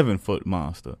 7-foot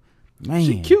monster. Man,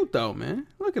 she cute though, man.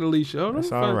 Look at Alicia.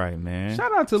 That's all right, man.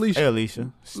 Shout out to Alicia. Hey,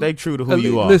 Alicia, stay true to who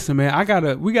you are. Listen, man.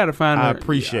 We gotta find her. I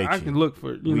appreciate you. I can look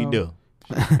for you. We do.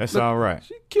 That's all right.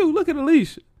 She cute. Look at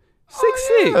Alicia.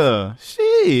 6'6". Yeah, she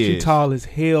is. She tall as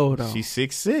hell though. She's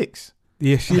 6'6".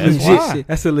 Yeah, she That's legit. why.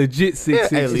 That's a legit 6'6".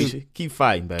 Hey, Alicia, keep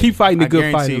fighting, baby. Keep fighting the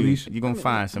good fight, you, Alicia. You're gonna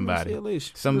find somebody.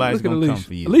 Alicia. Somebody's Look at gonna come Alicia.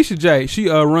 for you. Alicia J. She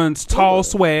runs Tall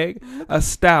Swag, a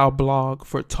style blog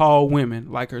for tall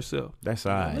women like herself. That's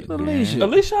all right. Look at Alicia.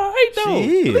 Alicia, all right though.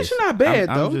 She is. Alicia not bad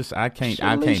I'm though. just, I can't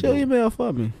Alicia, do it. email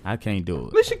for me. I can't do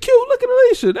it. Alicia cute. Look at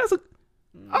Alicia. That's a.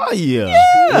 Oh yeah,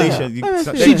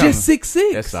 Alicia. She just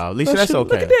 6'6". That's all, Alicia. That's okay.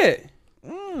 Look at that.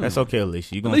 That's okay,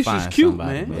 Alicia. You're gonna Alicia's find cute,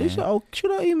 somebody, man. Alicia,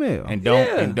 shoot her email. And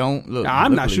Yeah. don't look. Nah,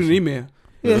 I'm look, not Alicia. shooting email.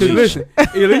 Yeah, Cause she- listen,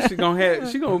 Alicia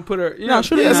gonna put her. You know,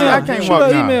 shoot her Yeah, see, email. I can't Shoot walk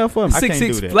her now. email for me. I can't do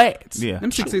 6'6" that. flats. Yeah.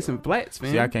 Them 6'6" and flats,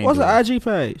 man. See, I can't What's do the it. IG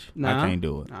page? Nah. I can't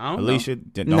do it. I don't Alicia,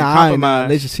 don't I ain't compromise.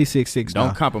 Alicia, she's 6'6".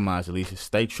 Don't compromise, Alicia.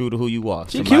 Stay true to who you are.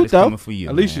 She Somebody's cute, though. coming for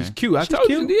you. Alicia's man. cute. I She's told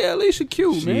cute. you, yeah, Alicia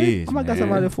cute, She man. is. I might got man.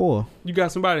 somebody for. You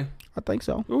got somebody? I think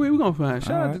so. Well, we gonna find.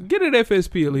 Shout All out right. to get it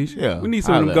FSP, Alicia. Yeah, We need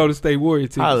some of them holla. Golden State Warrior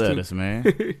tickets. Holla at too. us, man.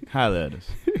 Holla at us.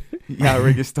 Y'all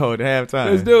ready to start at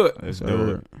halftime? Let's do it. Let's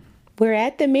do it. We're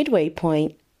at the midway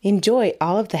point. Enjoy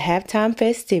all of the halftime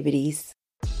festivities.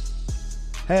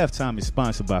 Halftime is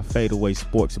sponsored by Fadeaway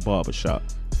Sports Barbershop.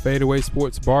 Fadeaway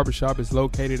Sports Barbershop is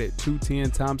located at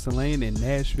 210 Thompson Lane in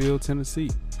Nashville, Tennessee.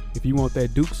 If you want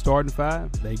that Duke starting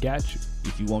five, they got you.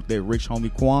 If you want that rich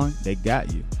homie Quan, they got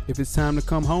you. If it's time to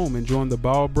come home and join the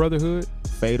Ball Brotherhood,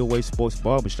 Fadeaway Sports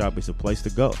Barbershop is a place to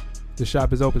go. the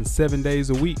shop is open 7 days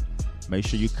a week. Make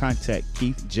sure you contact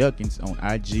Keith Judkins on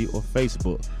IG or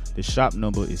Facebook. The shop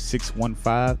number is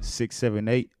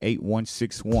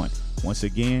 615-678-8161. Once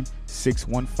again,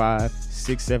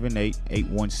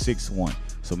 615-678-8161.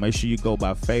 So make sure you go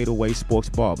by Fadeaway Sports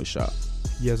Barbershop.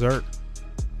 Yes, sir.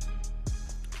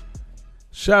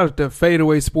 Shout out to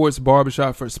Fadeaway Sports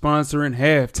Barbershop for sponsoring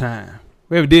halftime.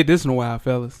 We haven't did this in a while,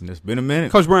 fellas. It's been a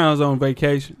minute. Coach Brown's on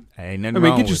vacation. Ain't nothing I mean,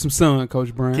 wrong get you with some sun,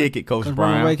 Coach Brown. Kick it, Coach Brown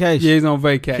Brown. on vacation. Yeah, he's on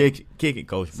vacation. Kick it,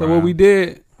 Coach So Brown. what we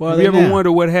did, Where are have you they ever now?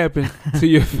 wonder what happened to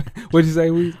your, what'd you say?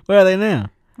 Where are they now?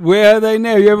 Where are they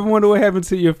now? You ever wonder what happened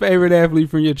to your favorite athlete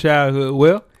from your childhood?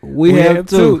 Well, We have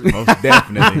too. Most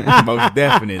definitely. Most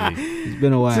definitely. It's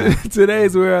been a while.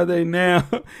 Today's Where Are They Now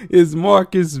is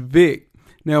Marcus Vick.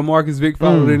 Now, Marcus Vick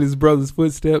followed in his brother's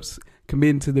footsteps,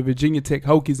 committing to the Virginia Tech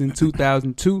Hokies in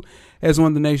 2002 as one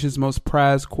of the nation's most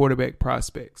prized quarterback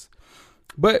prospects.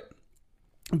 But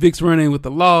Vick's run-in with the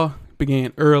law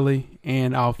began early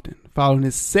and often. Following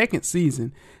his second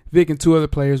season, Vick and two other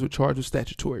players were charged with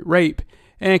statutory rape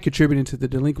and contributing to the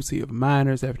delinquency of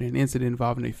minors after an incident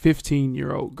involving a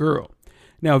 15-year-old girl.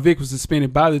 Now, Vick was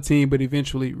suspended by the team but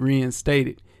eventually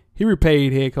reinstated. He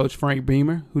repaid head coach Frank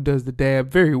Beamer, who does the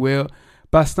dab very well,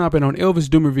 by stomping on Elvis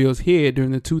Dumerville's head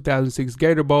during the 2006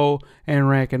 Gator Bowl and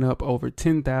racking up over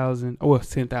 10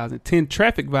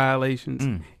 traffic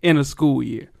violations in a school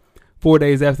year. 4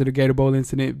 days after the Gator Bowl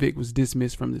incident, Vick was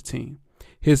dismissed from the team.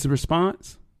 His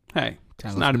response? Hey,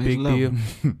 it's not a big deal.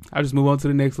 I'll just move on to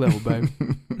the next level, baby.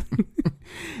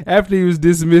 After he was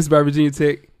dismissed by Virginia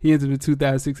Tech, he entered the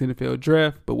 2006 NFL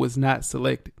Draft, but was not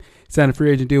selected. He signed a free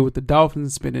agent deal with the Dolphins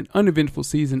and spent an uneventful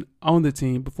season on the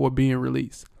team before being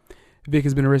released. Vick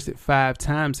has been arrested 5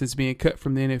 times since being cut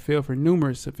from the NFL for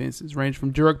numerous offenses, ranging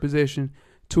from drug possession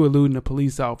to eluding a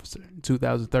police officer. In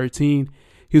 2013,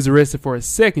 he was arrested for a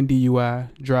second DUI,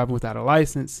 driving without a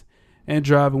license, and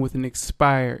driving with an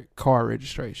expired car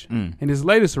registration. In his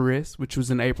latest arrest, which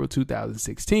was in April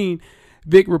 2016,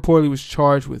 Vick reportedly was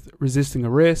charged with resisting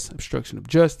arrest, obstruction of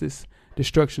justice,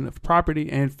 destruction of property,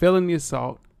 and felony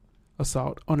assault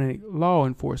on a law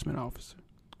enforcement officer.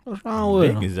 What's wrong with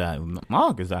Vick him? is out.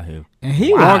 Mark is out here. And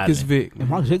he Marcus Vick. And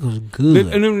Marcus Vick was good.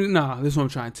 Nah, this is what I'm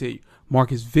trying to tell you.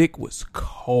 Marcus Vick was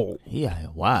cold. He out here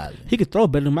wild. He could throw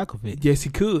better than Michael Vick. Yes, he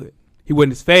could. He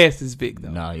wasn't as fast as Vick, though.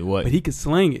 No, he wasn't. But he could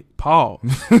sling it. Pause.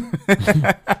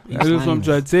 That's what I'm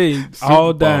trying to tell you.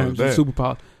 All dimes and super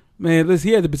pause. Man, listen,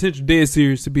 he had the potential dead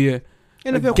serious to be a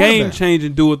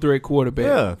game-changing dual-threat quarterback.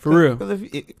 Yeah. For real. Because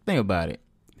if think about it.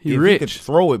 He if rich. he could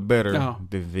throw it better No.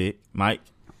 than Vick, Mike,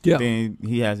 Yeah. then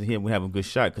he would have a good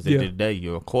shot because at the end of the day,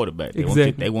 you're a quarterback.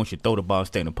 Exactly. They want you to throw the ball,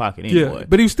 stay in the pocket anyway. Yeah,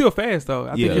 but he was still fast, though.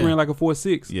 I think Yeah. he ran like a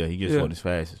 4.6. Yeah, he just wasn't as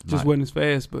fast as Just Mike. wasn't as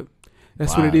fast, but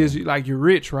that's Wow. what it is. Like, you're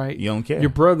rich, right? You don't care. Your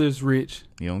brother's rich.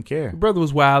 You don't care. Your brother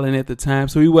was wilding at the time,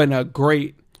 so he wasn't a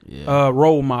great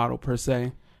role model, per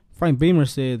se. Frank Beamer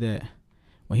said that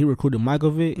when he recruited Michael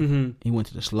Vick, Mm-hmm. he went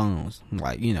to the slums.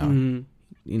 Like, Mm-hmm.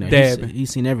 Dabbing. He's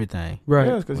seen everything. Right.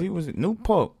 Yeah, because he was at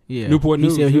Newport. Yeah. Newport he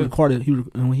News, said yeah.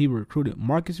 when he recruited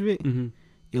Marcus Vick, Mm-hmm.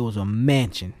 it was a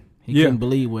mansion. He Yeah. couldn't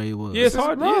believe where he was. Yeah, it's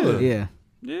hard. Yeah.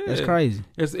 Yeah. That's crazy.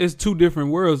 It's two different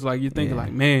worlds. Like, you're thinking, Yeah.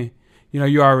 like, man,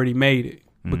 you already made it.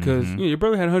 Because Mhm. your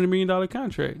brother had a $100 million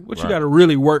contract, which you Right. got to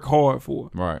really work hard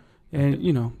for. Right.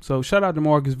 And, so shout out to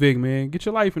Marcus Vick, man. Get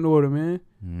your life in order, man.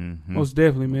 Mm-hmm. Most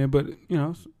definitely, man. But,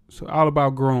 so all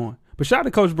about growing. But shout out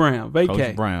to Coach Brown. Vacay.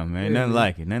 Coach Brown, man. Yeah, Nothing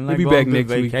like it. Nothing He'll like be going back on next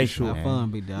week for vacation, sure. man. Have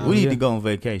fun, big dog. We need Yeah. to go on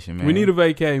vacation, man. We need a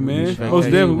vacay, man. need Most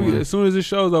vacation, definitely. man. As soon as this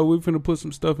show's over, we're finna put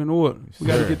some stuff in order. We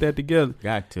got to Sure. get that together.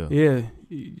 Got to. Yeah.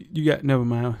 You got, never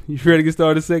mind. You ready to get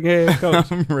started the second half,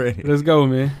 Coach? I'm ready. Let's go,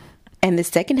 man. And the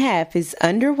second half is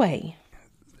underway.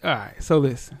 All right. So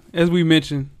listen, as we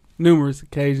mentioned numerous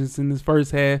occasions in this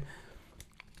first half,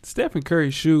 Stephen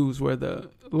Curry's shoes were the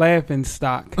laughing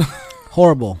stock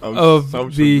Horrible. of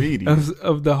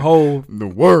the whole the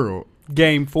world,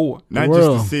 game 4. not The just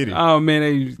world. the city. Oh man,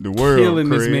 they The world, killing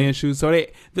this Craig. man's shoes. So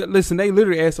they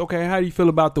literally asked, okay, how do you feel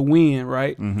about the win,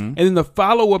 right? Mm-hmm. And then the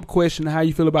follow-up question, how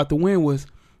you feel about the win, was,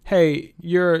 hey,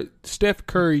 your Steph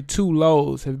Curry 2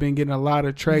 lows have been getting a lot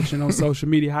of traction on social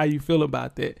media. How you feel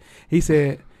about that? He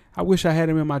said, I wish I had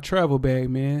him in my travel bag,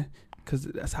 man, because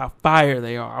that's how fire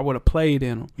they are. I would have played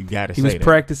in them. You gotta He say was that.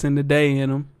 practicing today in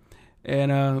them.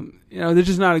 And, they're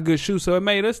just not a good shoe. So it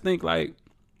made us think, like,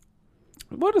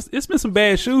 it's been some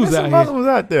bad shoes There's out some here. other ones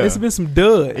out there. It's been some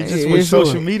duds. It's just It's when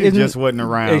social sure. media Isn't- just wasn't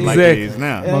around like Exactly. it is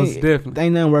now. Most definitely.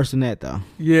 Ain't nothing worse than that, though.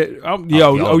 Yeah.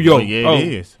 Yeah, It it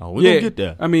is. Oh, we gonna get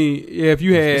there. I mean, yeah, if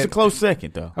you It's a had, close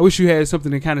second though. I wish you had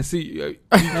something to kind of see.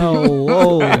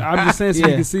 Oh, I'm just saying so you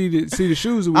Yeah. can see the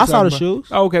shoes. that we I saw talking the about. shoes.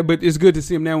 Oh, okay, but it's good to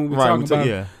see them now when we're talking about.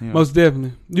 yeah. Most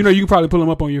definitely. You can probably pull them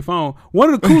up on your phone.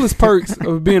 One of the coolest perks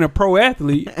of being a pro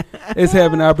athlete is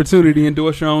having the opportunity to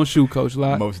endorse your own shoe, Coach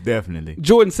Locke. Most definitely.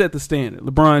 Jordan set the standard.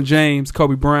 LeBron James,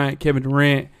 Kobe Bryant, Kevin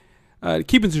Durant,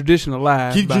 keeping tradition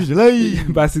alive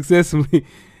by successfully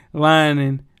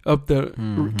lining up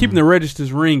keeping the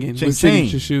registers ringing with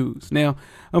signature shoes. Now,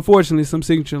 unfortunately, some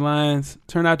signature lines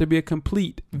turn out to be a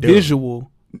complete visual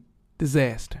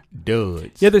disaster.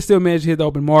 Duds. Yet they still managed to hit the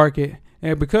open market,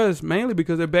 and mainly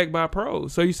because they're backed by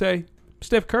pros. So you say,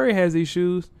 Steph Curry has these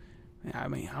shoes. I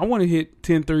mean, I want to hit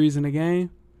 10 threes in a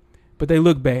game, but they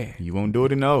look bad. You won't do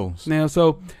it in those. Now,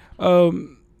 so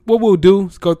what we'll do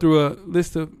is go through a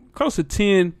list of close to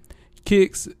 10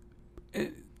 kicks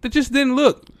that just didn't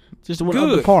look Just went good.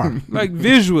 up the par. Like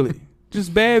visually.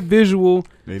 Just bad visual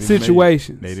They didn't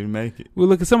situations. They didn't make it. We'll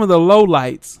look at some of the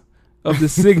lowlights of the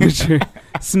signature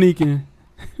signature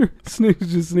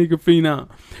sneaker phenom.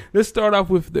 Let's start off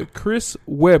with the Chris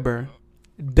Webber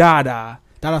Dada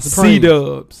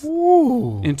C-Dubs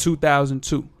in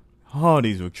 2002. All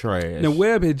these were trash. Now,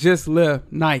 Webb had just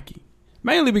left Nike,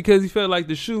 mainly because he felt like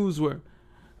the shoes were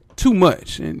too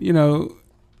much. And,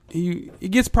 he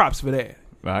gets props for that.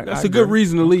 Right, That's I a good agree.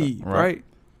 reason to leave, Right. right?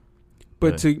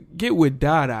 But to get with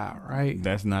Dada, right?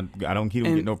 That's not. I don't keep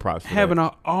and get no props for having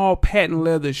that. an all patent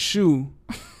leather shoe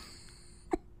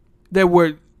that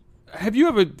were. Have you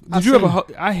ever? Did you ever?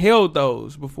 I held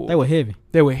those before. They were heavy.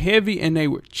 They were heavy and they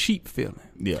were cheap feeling.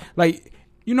 Yeah. Like,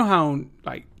 you know how on,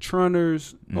 like,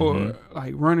 trunners or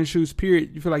like running shoes,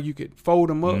 period, you feel like you could fold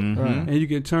them up and you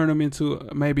could turn them into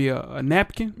maybe a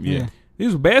napkin. Yeah.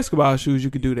 These were basketball shoes.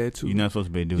 You could do that too. You're not supposed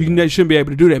to be doing They that. shouldn't be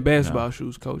able to do that in basketball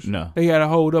shoes, Coach. No. They got to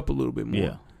hold up a little bit more.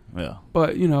 Yeah. Yeah.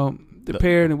 But, the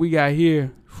pair that we got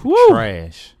here, whew,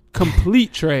 Trash.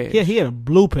 complete trash. Yeah, he had a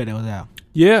blue pair that was out.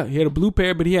 Yeah, he had a blue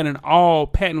pair, but he had an all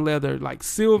patent leather, like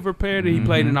silver pair that he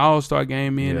played in the All-Star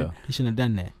game in. Yeah. He shouldn't have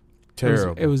done that.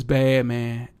 Terrible. It was bad,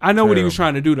 man. I know what he was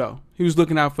trying to do, though. He was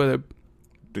looking out for the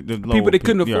people that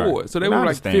couldn't afford. So they were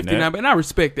like 59. And I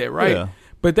respect that, right? Yeah.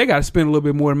 But they got to spend a little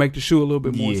bit more to make the shoe a little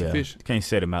bit more sufficient. Can't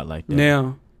set them out like that.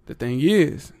 Now, the thing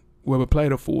is, Weber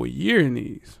played a full year in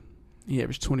these. He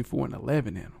averaged 24 and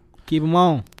 11 in them. Keep him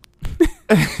on.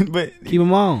 But keep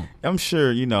him on. I'm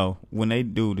sure, when they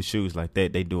do the shoes like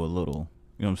that, they do a little,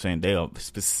 you know what I'm saying? They are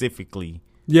specifically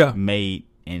made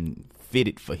and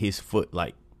fitted for his foot,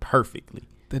 like, perfectly.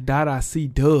 The Dada C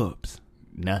Dubs.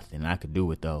 Nothing I could do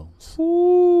with those.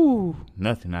 Ooh.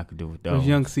 Nothing I could do with those. Those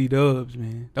young C Dubs,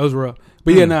 man. Those were rough.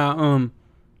 But now,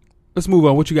 let's move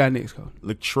on. What you got next, Coach?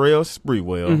 Latrell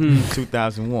Sprewell,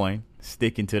 2001,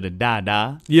 sticking to the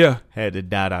Dada. Yeah. Had the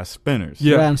Dada spinners.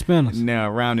 Yeah. Riding spinners. Now,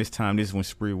 around this time, this is when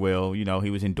Sprewell, he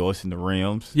was endorsing the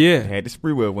rims. Yeah. They had the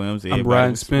Sprewell rims. I'm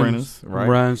riding spinners. Right? I'm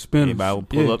riding spinners. Everybody would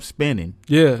pull up spinning.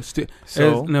 Yeah.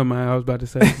 So, mind. I was about to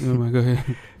say. Never mind. Go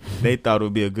ahead. They thought it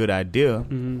would be a good idea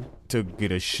to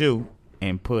get a shoe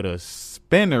and put a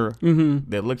spinner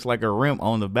that looks like a rim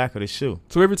on the back of the shoe.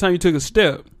 So every time you took a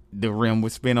step, the rim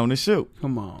would spin on the shoe.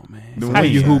 Come on, man. How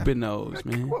you hooping those,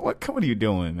 man? What are you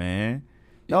doing, man?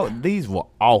 No, these were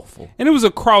awful. And it was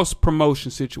a cross promotion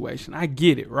situation. I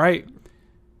get it, right?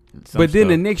 But then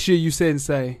the next year you said and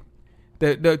say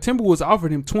that the Timberwolves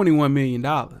offered him $21 million.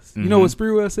 You know what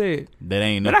Sprewell said? That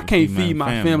ain't But I can't feed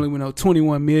my family with no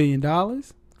 $21 million.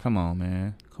 Come on,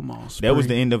 man. Come on, Spree. That was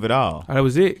the end of it all. That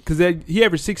was it. Because he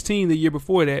averaged 16 the year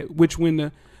before that,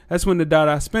 that's when the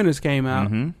Dada Spinners came out.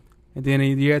 And then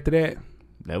the year after that,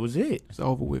 that was it. It's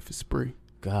over with for Spree.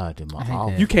 God,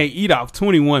 you can't eat off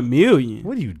 $21 million.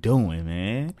 What are you doing,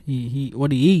 man?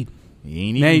 What did he eat? He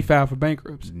ain't now he filed for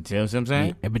bankruptcy. You know what I'm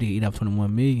saying? I bet he eat up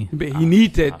 $21 million. He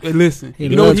need that. Listen, you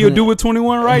know what he'll do with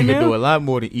 21 right now? He'll do a lot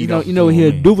more to eat. You know what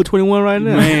he'll do with 21 right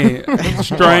now? Man,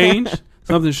 strange.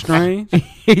 Something strange.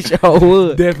 He sure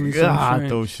would. Definitely something strange.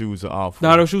 Those shoes are awful.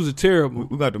 No, those shoes are terrible.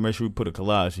 We got to make sure we put a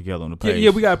collage together on the page.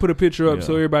 Yeah, we got to put a picture up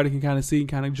so everybody can kind of see and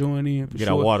kind of join in. Get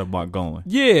our watermark going.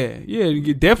 Yeah.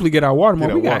 Definitely get our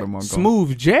watermark. We got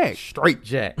Smooth Jack. Straight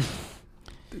Jack.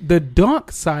 The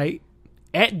Dunk site,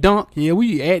 at Dunk,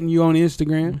 we adding you on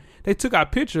Instagram. They took our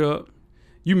picture up.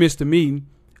 You missed the meeting.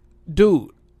 Dude,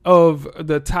 of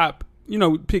the top,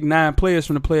 pick 9 players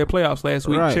from the playoffs last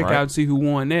week. Check out and see who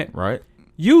won that. Right.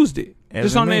 Used it.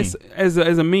 Just on that as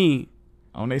a meme.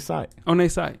 On their site.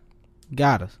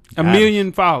 Got us. A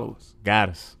million followers. Got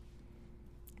us.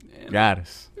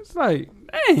 It's like,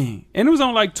 dang. And it was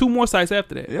on like 2 more sites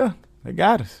after that. Yeah, they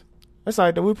got us. That's all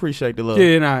right, though. We appreciate the love.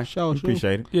 Yeah, nah. Sure.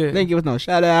 Appreciate it. Yeah. They didn't give us no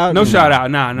shout out. No shout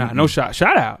out. Nah. No shout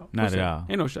out. Not at all.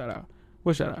 Ain't no shout out.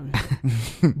 What shout out,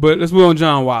 man? But let's move on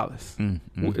John Wallace.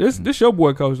 This your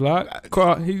boy, Coach Locke.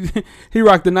 He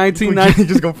rocked the 1990. You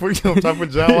just gonna put you on top of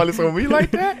John Wallace on me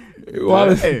like that?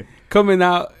 Wallace coming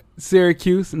out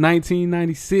Syracuse,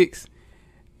 1996.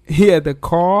 He had the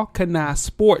Carl Kanai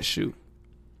sports shoe.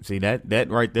 See that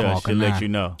right there should let you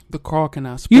know. The Carl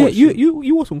Kanai sports shoe.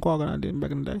 You wore some Carl Kanai back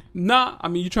in the day? Nah, I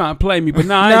mean you trying to play me, but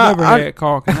I ain't never had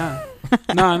Carl Kanai.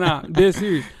 Nah, dead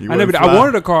serious. I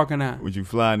wanted a Carl Kanai. Would you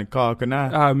fly in the Carl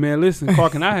Kanai? Man, listen, Carl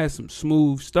Kanai had some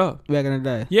smooth stuff back in the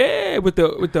day. Yeah, with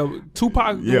the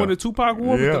Tupac, when the Tupac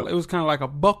wore, it was kind of like a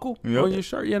buckle on your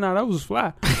shirt. Yeah, that was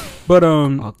fly. But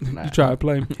you tried to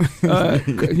play me.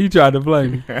 He tried to play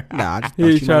me. Nah,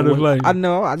 he tried to play me. I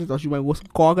know. I just thought you might want some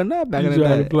Carl Kanai back in the day. He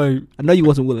tried to play me. I know you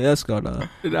wasn't Willie Esco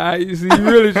though. Nah, you see, you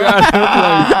really tried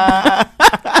to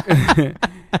play me.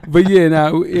 But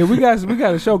we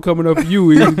got a show coming up for you.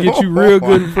 We can get you real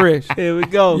good and fresh. Here we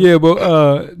go. Yeah,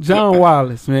 but John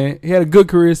Wallace, man, he had a good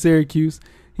career at Syracuse.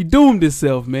 He doomed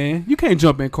himself, man. You can't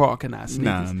jump in Carl Kanai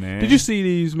sneakers. Nah, man. Did you see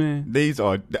these, man? They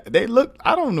look.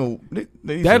 I don't know.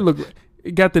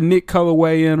 It got the Nick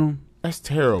colorway in them. That's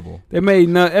terrible. It made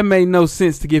no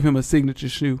sense to give him a signature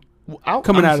shoe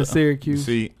coming out of Syracuse.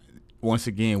 See, once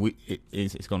again,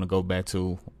 it's going to go back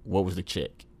to what was the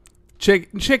check.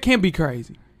 Check can be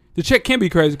crazy. The check can be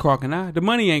crazy, Carl Kanai. The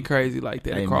money ain't crazy like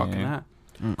that, Carl Kanai.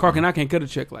 Carl Kanai can't cut a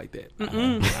check like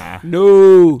that.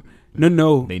 No.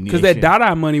 Because that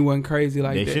Dada money wasn't crazy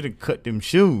like that. They should have cut them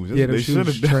shoes. Yeah, those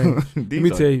shoes are trash. Let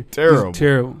me tell you.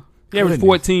 Terrible. He averaged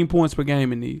 14 points per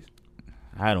game in these.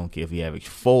 I don't care if he averaged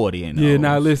 40 in those. Yeah,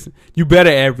 now listen. You better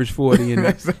average 40 in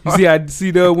those. You see, I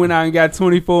see the went out and got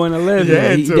 24 and 11.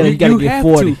 Yeah, you gotta get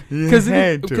 40.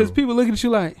 Because people looking at you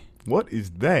like, what is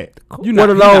that? You're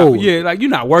you're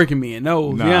not working me in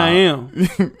those. Nah. Yeah, I am.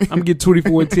 I'm getting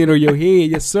 24 and 10 on your head.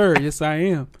 Yes, sir. Yes, I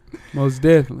am. Most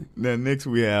definitely. Now, next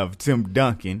we have Tim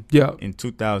Duncan. Yeah. In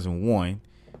 2001,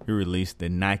 he released the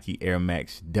Nike Air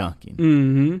Max Duncan.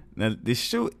 Mm-hmm. Now, this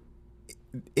shoe,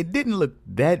 it didn't look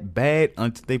that bad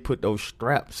until they put those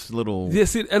straps. Yeah,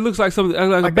 see, it looks like something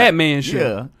like a Batman shoe.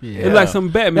 Yeah. It looked like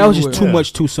something Batman. That was just too wear.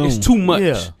 much too soon. It's too much.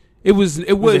 Yeah. It was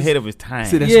ahead of his time.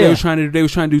 See, that's what they were trying to do. They were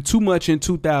trying to do too much in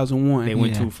 2001. They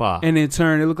went too far. And in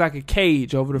turn, it looked like a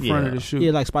cage over the front of the shoe.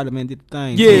 Yeah, like Spider-Man did the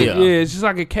thing. Yeah, it's just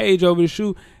like a cage over the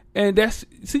shoe. And that's,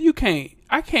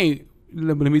 I can't,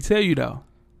 let me tell you though.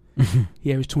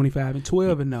 He averaged 25 and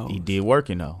 12 in those. He did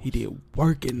working though.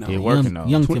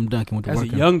 Young Tim Duncan with the That's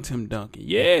working. a young Tim Duncan.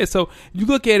 Yeah, so you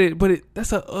look at it, but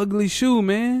that's an ugly shoe,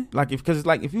 man. Because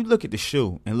if you look at the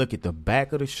shoe and look at the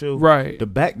back of the shoe, right, the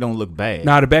back don't look bad.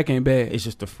 Nah, the back ain't bad. It's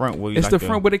just the front where it's like the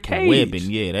front with a cage.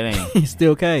 Webbing. Yeah, that ain't. It's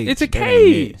still cage. It's a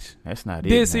cage. That's not it.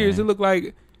 Dead serious. It look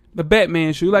like the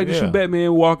Batman shoe, like the shoe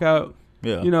Batman walk out.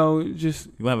 Yeah, you know, just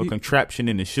you have a contraption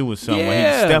in the shoe or something.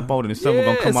 Yeah, he step on it and something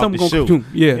gonna come off the shoe.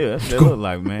 Yeah, that's what it look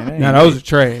like, man. Now those are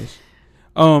trash.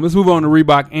 Let's move on to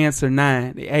Reebok Answer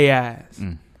 9, the AIs.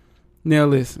 Now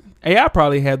listen, AI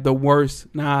probably had the worst.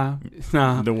 Nah.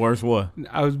 The worst what?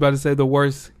 I was about to say the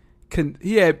worst. I'm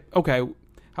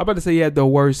about to say he had the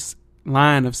worst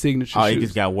line of signature shoes. It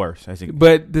just got worse.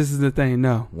 But this is the thing.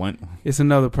 No, it's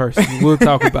another person. We'll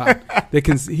talk about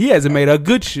it. He hasn't made a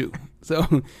good shoe. So,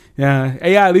 yeah,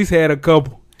 AI at least had a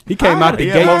couple. He came out the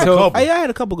gate. AI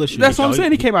had a couple good shoes. That's what I'm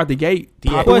saying. He came out the gate.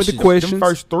 Popping with the questions. The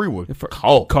first three were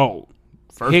cold.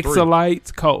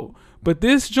 Hexalites, cold. But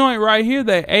this joint right here,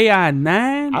 the AI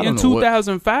 9 in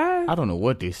 2005. I don't know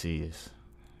what this is.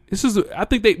 This is, I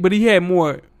think but he had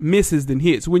more misses than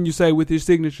hits. Wouldn't you say with his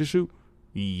signature shoe?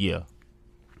 Yeah.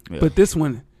 But this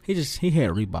one. He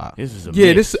had Reebok. This is a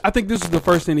miss. I think this is the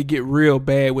first thing to get real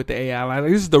bad with the AI. Like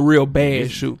this is the real bad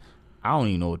shoe. I don't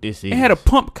even know what this is. It had a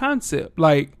pump concept.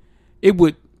 Like it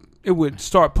would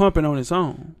start pumping on its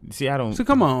own. See, I don't. So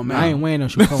come on, man. I ain't wearing no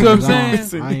shoe. See what I'm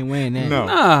saying? I ain't wearing that. No.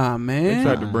 Nah, man. They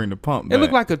tried to bring the pump back. It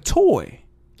looked like a toy.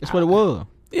 That's what it was.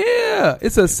 Yeah,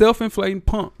 it's a self-inflating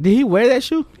pump. Did he wear that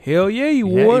shoe? Hell yeah, he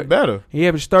wore it. Better. He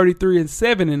averaged 33 and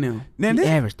 7 in them. He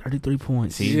averaged 33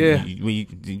 points. See, yeah.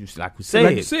 Like you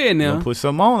said now. You put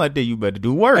something on like that, you better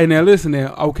do work. Hey, now listen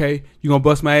now. Okay, you gonna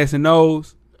bust my ass in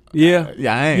nose? Yeah.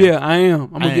 Yeah, I am. Yeah, I am.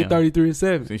 I'm gonna get 33 and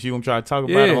 7. Since you gonna try to talk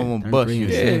about it, I'm gonna bust you.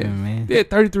 Yeah, man. Yeah,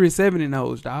 33 and 7 in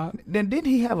those, dog. Then didn't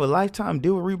he have a lifetime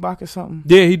deal with Reebok or something?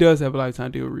 Yeah, he does have a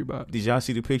lifetime deal with Reebok. Did y'all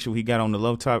see the picture he got on the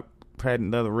low top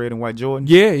patent leather red and white Jordan?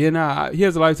 Yeah, he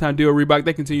has a lifetime deal with Reebok.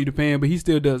 They continue to pay him, but he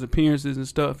still does appearances and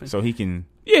stuff. And so he can.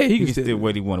 Yeah, he can still wear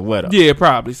what he want to wear. Yeah,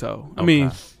 probably so. Okay. I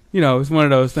mean, it's one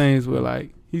of those things where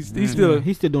like he's still doing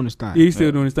his thing. Yeah, he's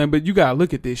still doing his thing. But you gotta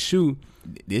look at this shoe.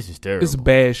 This is terrible. It's a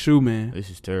bad shoe, man. This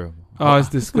is terrible. Oh, it's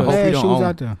disgusting. Bad shoes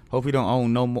out there. Hope he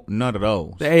don't own none of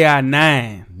those. The AI 9.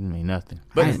 I mean nothing.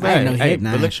 But I didn't know he had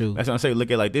 9 shoes. That's what I'm saying. Look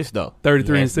at it like this though.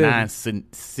 33 and 7. 9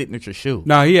 signature shoe.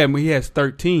 No, he has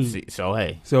 13.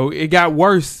 So it got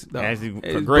worse though.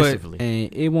 Progressively.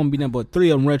 And it won't be nothing but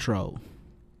 3 of them retro.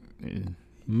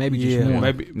 Maybe just one.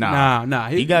 Maybe, nah.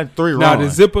 He got 3 wrong. Nah, the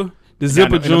zipper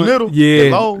joint. In the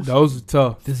middle, those are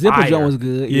tough. The zipper joint was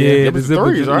good. Yeah, the zipper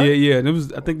threes, right? Yeah. It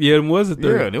was. I think it was a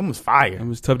 3. Yeah, them was fire. It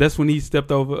was tough. That's when he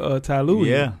stepped over Ty Lue.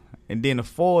 Yeah. And then the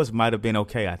 4s might have been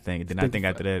okay, I think. Then I think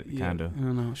after that, kind of. I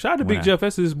don't know. Shout out to Big Jeff.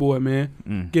 That's his boy,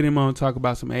 man. Get him on and talk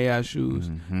about some AI shoes.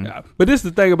 Mm-hmm. Yeah. But this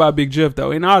is the thing about Big Jeff, though.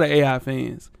 And all the AI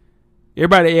fans.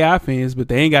 Everybody AI fans, but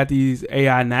they ain't got these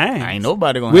AI 9s. Ain't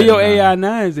nobody going to Where your AI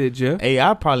 9s at, Jeff?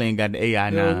 AI probably ain't got the AI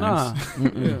 9s.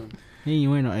 Nah. He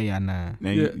ain't wearing no AI 9.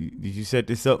 Now, did you set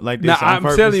this up like this on I'm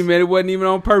purpose? telling you, man, it wasn't even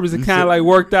on purpose. It kind of like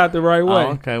worked out the right way.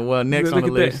 Oh, okay, well, next on the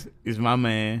list is my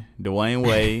man, Dwayne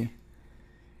Wade.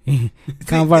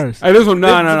 Converse. Hey, this one,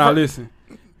 no, listen.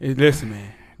 Hey, listen,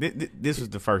 man. This was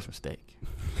the first mistake.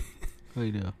 What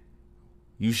you do?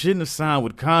 You shouldn't have signed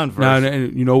with Converse. No,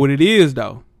 you know what it is,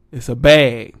 though? It's a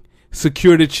bag.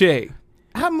 Secure the check.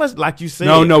 How much, like you said?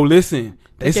 No, listen.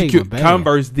 They secure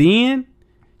Converse then.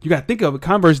 You got to think of it.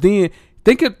 Converse then.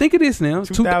 Think of this now.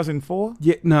 2004?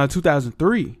 Yeah, no,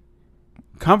 2003.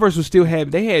 Converse was still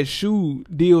they had shoe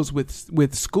deals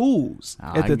with schools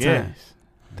at the time.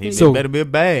 So better be a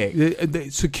bag. They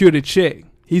secured the check.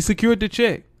 He secured the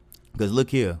check. Because look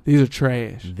here. These are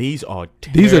trash. These are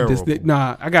terrible.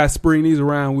 I got to spring these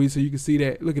around with so you can see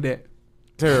that. Look at that.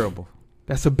 Terrible.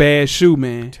 That's a bad shoe,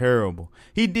 man. Terrible.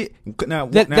 He did. Now,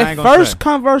 that first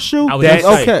Converse shoe? That's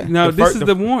okay. No, this is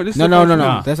the one.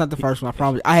 No. That's not the first one. I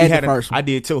promise. I had the first one. I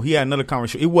did too. He had another Converse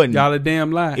shoe. It wasn't. Y'all a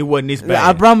damn lie. It wasn't this bad.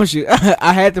 I promise you.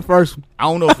 I had the first one. I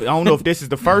don't know if this is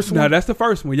the first one. No, that's the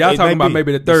first one. Y'all talking about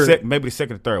maybe the third. Maybe the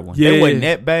second or third one. Yeah. It wasn't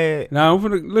that bad. No, I'm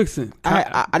finna listen.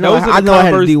 I know. Those are the I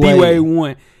had Converse D-Wade. D-Wade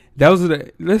one. Those are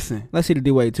the listen. Let's see the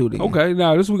D-Wade 2 then. Okay,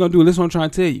 now this is what we're gonna do. This is what I'm trying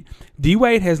to tell you.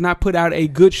 D-Wade has not put out a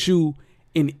good shoe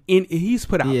and he's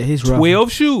put out he's 12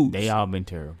 rough. shoes. They all been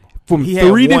terrible. From He had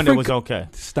three one that different was okay.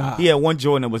 Stop. He had one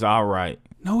Jordan that was all right.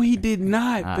 No, he did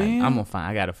not, All right, man. I'm gonna find.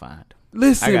 I gotta find him.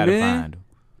 Listen, I gotta man. find him.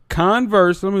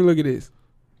 Converse. Let me look at this.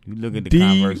 You look at the D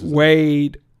Converse.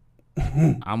 Wade.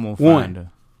 I'm gonna One. find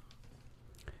her.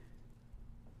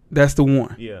 That's the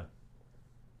one. Yeah.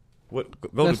 What?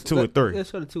 Go to 2 or 3.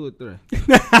 Let's go to 2 or 3.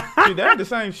 See, they're the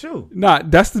same shoe. Nah,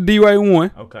 that's the D Wade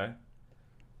one. Okay.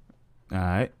 All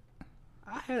right.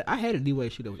 I had a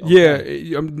D-Wade shoe that was okay.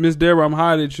 Yeah, Miss Deborah, I'm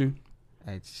hot at you.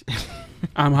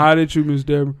 I'm hot at you, Miss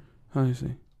Deborah. Let me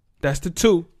see. That's the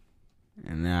 2.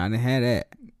 And no, I didn't have that.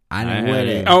 I didn't wear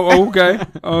that. Oh, okay.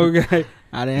 Okay.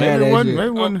 I didn't have that shit. Maybe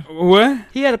one. What?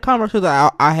 He had a Converse shoe.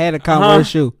 I had a Converse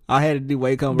shoe. I had a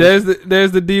D-Wade Converse.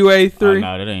 There's the D Wade 3. Oh,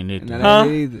 no, that ain't it. No, Then. that Huh?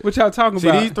 ain't either. What y'all talking See,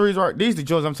 about? these threes right. These the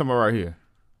Jordans I'm talking about right here.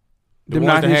 The Them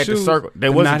ones not that his had shoes. the circle. They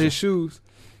Them wasn't not his shoes.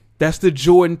 That's the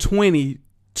Jordan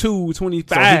 22,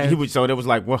 25. So he was. So that was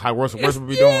like what? How Russell would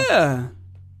be doing? Yeah.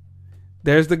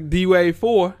 There's the D Wade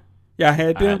 4. Y'all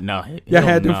had them? No. Y'all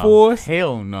had them 4s?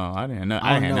 Hell no. I didn't know.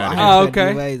 I I don't had know. none of I that. Oh, had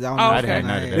okay. D-Wades. I don't Oh, know. I okay. had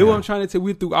none of that. That's what I'm trying to tell.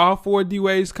 We threw all 4 D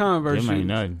Wade's Converse Them ain't shoes.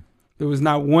 nothing. There was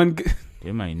not one good.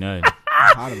 Them ain't nothing.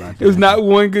 Hot about It was that. not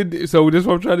one good. So that's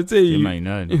what I'm trying to tell you. Them ain't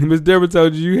nothing. Miss Deborah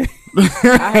told you. I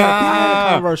had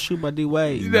a Converse shoe by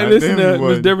D-Wade. Now Not listen, them Miss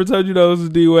wasn't. Deborah told you those was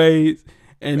D Wade's,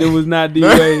 and it was not D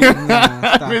Wade.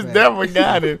 Nah, stop Miss that. Deborah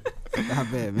got him. Stop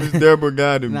that, Miss man. Deborah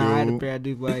got him, Nah, I had a dude. pair of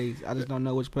D-Wades. I just don't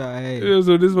know which pair I had.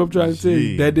 So this is what I'm trying to tell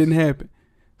you. That Jeez. didn't happen.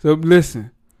 So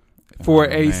listen, for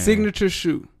Oh, a man. signature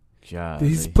shoe, God,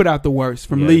 he's put out the worst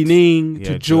from Yeah, Li it's- Ning yeah,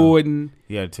 to it's, Jordan.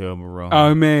 He had a terrible run.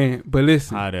 Oh man, but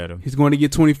listen, Hot at him. he's going to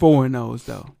get 24 in those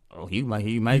though. Oh, he might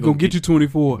He's gonna get you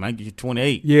 24. Might get you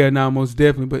 28. Yeah, nah, most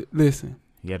definitely. But listen,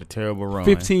 He had a terrible run.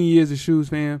 15 years of shoes,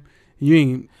 fam. You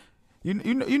ain't.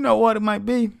 You know what it might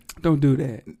be? Don't do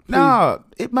that. Please. Nah,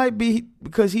 it might be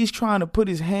because he's trying to put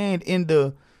his hand in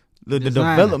the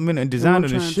Design. development and design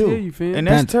That's of what the I'm trying to shoe. tell you, fam. And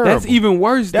that's terrible. That's even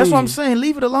worse. That's what then. I'm saying.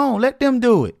 Leave it alone. Let them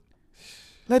do it.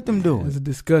 Let them do That's it.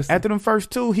 disgusting. After them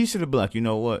first 2, he should have been like, you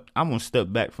know what? I'm gonna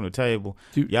step back from the table.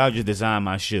 Dude. Y'all just design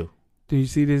my shoe. Do you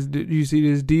see this? Do you see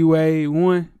this D Wade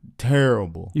one?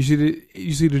 Terrible. You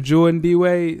see the Jordan D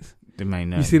Wades? Them ain't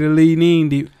You nothing. see the Li Ning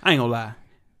D? I ain't gonna lie.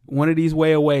 One of these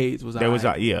Wade Wades was That was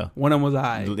alright. yeah. One of them was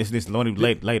alright. It's this only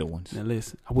later ones. Now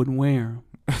listen, I wouldn't wear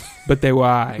them, but they were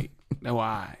alright. They were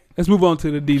alright. Let's move on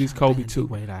to the Adidas Kobe 2.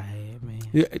 D-Wade I had, man.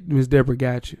 Yeah, Miss Deborah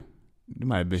got you. It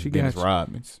might have been She Dennis got you.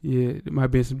 Rodman's. Yeah, it might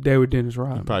be some. They were Dennis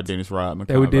Rodman. Probably Dennis Rodman.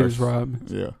 They were Converse. Dennis Rodman.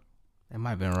 Yeah. It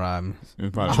might have been Robin. It was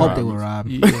I probably hope they were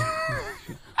Rodman's. Robin.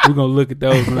 Yeah. We're gonna look at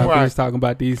those when I Right. finish talking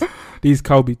about these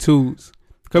Kobe 2s.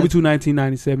 Kobe 2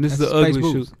 1997. This is that's the ugly space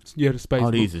shoe. boots. Yeah, the space.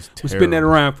 Oh, these boots. is I'm terrible. spinning that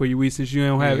around for you, we since you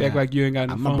don't have Yeah. act like you ain't got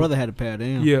no My phone. brother had a pair of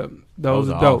them. Yeah, those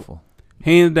are are dope. awful.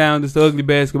 Hands down, this the ugly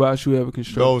basketball shoe ever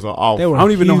constructed. Those are awful. They were I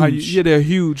don't even know how you. huge. Yeah, they're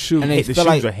huge shoes. And they the feel shoes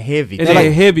like are heavy. And too.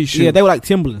 they're heavy shoes. Yeah, they were like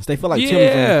Timberlands. They feel like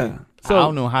Timberlands. yeah. I So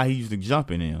don't know how he used to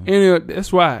jump in them. and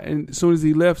that's why. And as soon as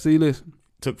he left, see, listen,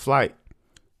 Took flight.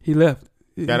 he left.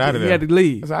 Got out of He there. had to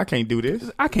leave. I said, I can't do this.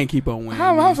 I can't keep on winning.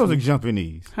 How am I these. supposed to jump in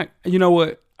these? You know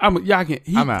what? Y'all can.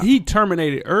 I'm out. He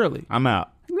terminated early. I'm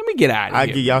out. Let me get out of I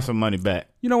here. give y'all some money back.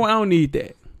 You know what? I don't need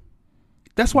that.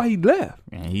 That's why he left.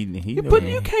 And he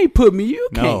You can't put me. You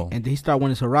can't. no. And did he start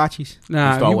winning Hirachis?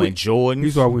 Nah, He started wearing Jordans.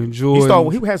 He started wearing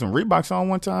Jordans. He had some Reeboks on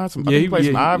one time. Yeah, he played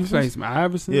some he Iversons. played some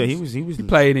Iversons. Yeah, he was. He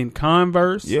played in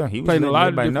Converse. Yeah, he was played in a lot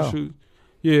of letting different everybody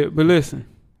shoes. Yeah, but listen,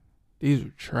 these are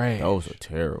trash. Those are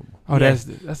terrible. Oh, that's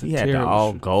a He had terrible the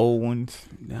all shoe. gold ones.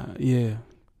 Nah, yeah,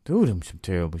 Dude, them some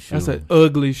terrible shoes. that's an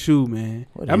ugly shoe, man.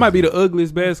 What That is might be it? the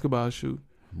ugliest basketball shoe.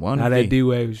 One Now of that the-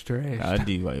 D-Wade was trash. Nah,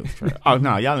 D-Wade was trash. Oh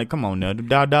no, y'all ain't come on now. The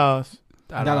Dadas.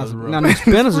 That was rough. Now the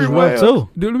spinners is rough too.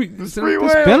 Dude, let me, The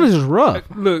spinners is rough.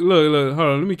 Look, hold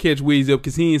on. Let me catch Weezy up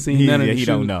because he ain't seen none of the he shoes.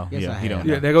 don't know. Yes, I he have. don't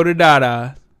Yeah, know. they go to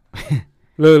Dada.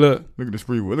 Look. Look at the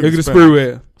Spreewell. Look at the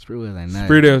Spreewell. Spreewell ain't nice.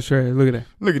 Spreewell's trash. Look at that.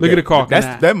 Look at Look that. at the caulk.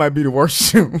 That might be the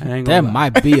worst shoe. That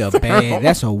might be a bad.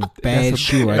 That's a bad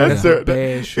shoe right That's there. a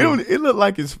bad shoe. It look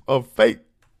like it's a fake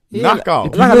Yeah,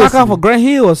 knockoff. like a knockoff of Grant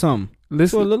Hill or something.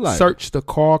 Listen, what it look like. search the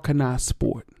Carl Canai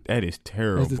Sport. That is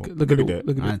terrible. Look at that.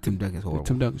 Look at Tim Duncan's horrible.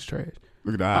 Tim Duncan's trash.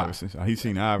 Look at the Iversons. He's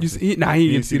seen the You Iversons. see,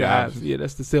 he didn't see the eyes. Yeah,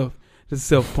 that's the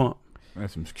self pump.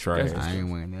 That's some trash. I ain't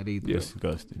wearing that either. Yeah.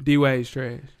 Disgusting. D-Wade's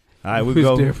trash. All right, we It's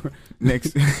go different.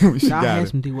 next. we Nah, I got had it.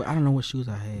 some D-Wade. I don't know what shoes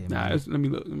I had. Nah, man. let me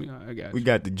look. I got We you.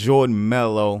 got the Jordan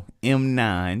Mello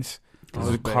M9s. Those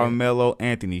are bad. Carmelo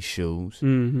Anthony shoes.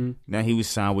 Mm-hmm. Now he was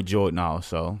signed with Jordan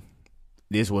also.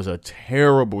 This was a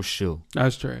terrible shoe.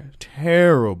 That's trash.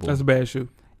 Terrible. That's a bad shoe.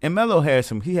 And Melo had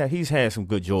some. He's had some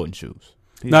good Jordan shoes.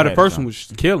 Now the first one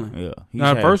was killing. Yeah.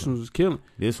 Now the first one was killing.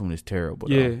 This one is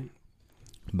terrible. Yeah. Though.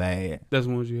 Bad. That's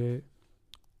the ones you had.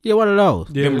 Yeah, what are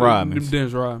those? Yeah, Them Rodmans. Them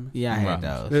Dennis Rodman. Yeah, I had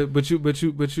those. But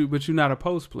you not a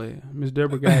post player. Miss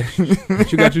Deborah got you.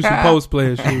 But you got you some post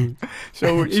player shoes.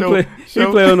 He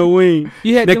play on the wing.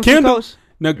 You had now them Kendall. Coach?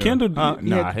 Now Kendall.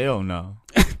 Hell no.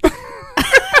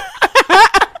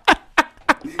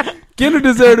 Kendall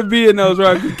deserved to be in those,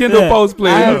 right? Kendall post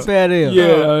player. I had a pair of them.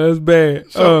 Yeah, that's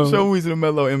bad. Show me the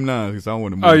Mellow M9 because I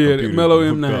want to. Oh yeah, the Mellow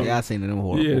M9. Yeah, I seen them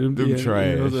horrible. Yeah, them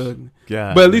trash.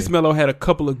 But at least Mello had a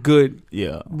couple of good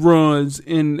runs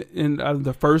in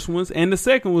the first ones, and the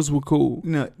second ones were cool.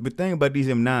 No, but thing about these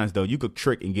M9s though, you could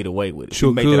trick and get away with it. Sure,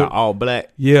 you make it all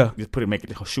black. Yeah, just make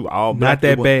it shoe all black. Not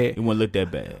that bad. It wouldn't look that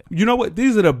bad. You know what?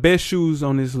 These are the best shoes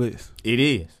on this list. It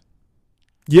is.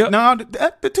 Yeah. No,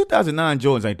 the 2009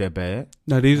 Jordans ain't that bad.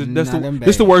 No,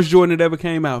 this the worst Jordan that ever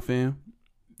came out, fam.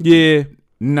 Yeah.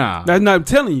 Nah. I'm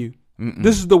telling you.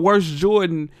 This is the worst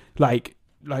Jordan. Like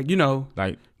you know,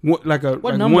 like one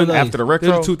after the retro.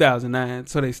 This is 2009,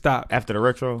 so they stopped after the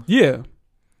retro. Yeah.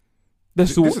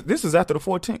 This is after the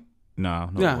 14.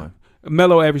 No way.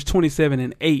 Melo averaged 27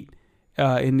 and 8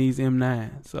 in these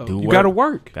M9. So you got to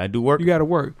work. Gotta do work. You got to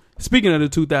work. Speaking of the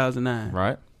 2009,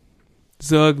 right?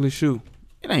 It's an ugly shoe.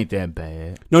 It ain't that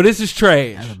bad. No, this is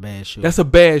trash. That's a bad shoe. That's a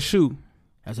bad shoe.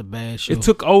 That's a bad shoe. It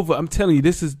took over. I'm telling you,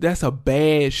 that's a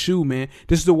bad shoe, man.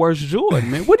 This is the worst Jordan,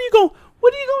 man. What are you gonna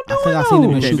do? I think I seen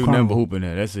them in Shoe Shoe Carnival. Hooping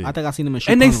there. That's it. I think I seen them in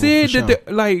Shoe And Carnival. And they said that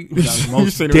they're like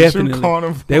definitely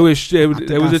they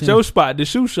was at your spot, the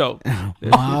shoe show.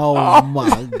 Oh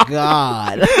my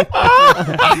god!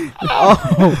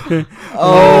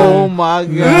 oh my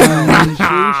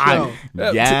god!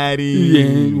 Daddy.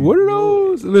 Yeah, what are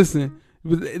those? Listen.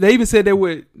 They even said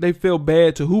they felt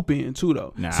bad to hoop in too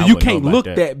though. Nah, so you can't look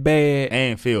that bad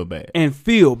and feel bad.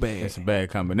 That's a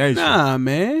bad combination. Nah,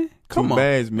 man. Come on.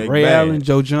 Ray Allen,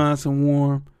 Joe Johnson,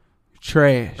 Warm,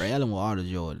 trash. Ray Allen with all the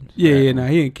Jordans. Yeah, nah,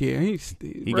 he didn't care.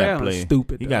 He got play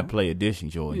stupid. He got play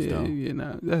edition Jordans though. Yeah,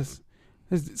 nah, that's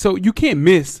so you can't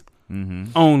miss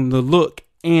on the look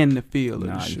and the feel of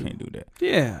the shoe. You can't do that.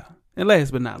 Yeah. And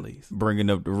last but not least, bringing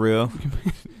up the real,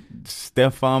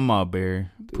 Stephon Marbury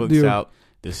puts out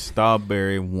the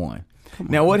Starbury 1.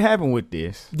 Now, what happened with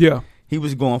this? Yeah. He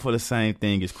was going for the same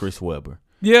thing as Chris Webber.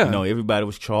 Yeah. You know, everybody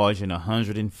was charging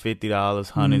 $150,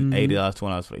 $180,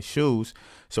 $20 for their shoes.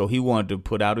 So he wanted to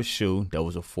put out a shoe that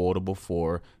was affordable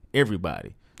for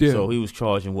everybody. Yeah. So he was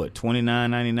charging what,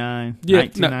 $29.99? Yeah.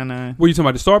 $19.99? What are you talking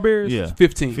about? The Starberries? Yeah.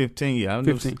 15. 15, yeah.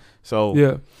 15. So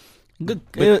yeah. Good.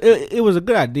 It was a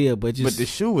good idea, but the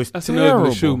shoe was that's terrible. An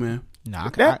ugly shoe, man. Nah,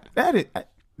 that.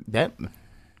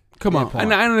 Come on,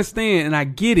 and I understand and I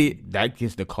get it. That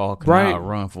gets the car canal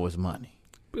run for his money.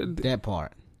 That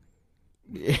part.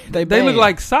 They look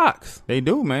like socks. They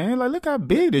do, man. Like, look how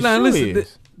big this shoe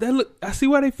is. They look. I see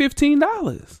why they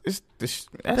 $15.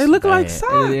 They look like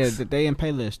socks. Yeah, they in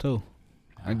Payless too.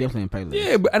 I definitely in Payless.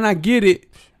 Yeah, and I get it,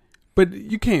 but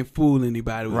you can't fool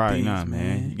anybody with these, nah,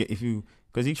 man.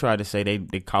 Because he tried to say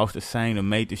they cost the same to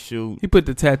make the shoe. He put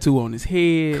the tattoo on his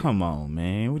head. Come on,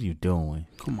 man. What are you doing?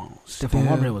 Come on. Stephon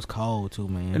Marbury was cold too,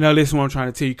 man. Now listen, what I'm trying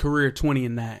to tell you. Career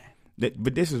 20-9.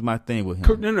 But this is my thing with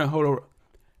him. No, hold on.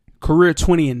 Career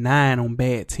 20-9 on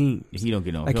bad teams. He don't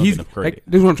get no credit.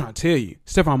 This is what I'm trying to tell you.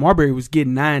 Stephon Marbury was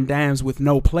getting 9 dimes with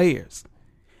no players.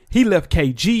 He left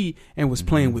KG and was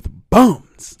playing with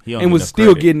bums and was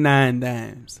still getting 9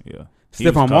 dimes. Yeah.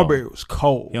 Stephon Marbury was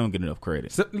cold. He don't get enough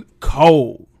credit.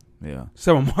 Cold. Yeah.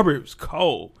 Stephon Marbury was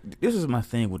cold. This is my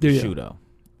thing with the shoe, though.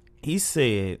 He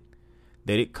said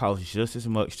that it costs just as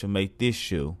much to make this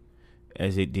shoe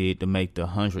as it did to make the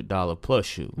 $100 plus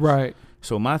shoes. Right.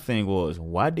 So my thing was,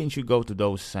 why didn't you go to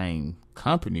those same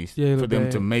companies for them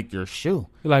to make your shoe?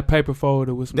 Like paper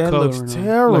folder with some that color looks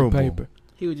terrible. Like paper.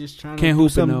 He was just trying to do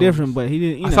something different, but he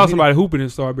didn't. I saw somebody hooping in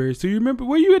Starberries. Do you remember?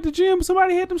 Were you at the gym?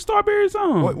 Somebody had them Starberries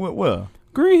on. What?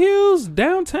 Green Hills,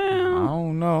 downtown. I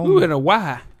don't know. We were at a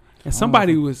Y, and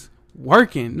somebody was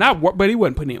working. But he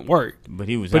wasn't putting in work. But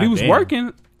he was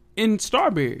working in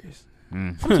Starberries.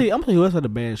 I'm telling you who else had a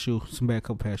bad shoe. Some bad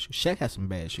couple pair of shoes. Shaq had some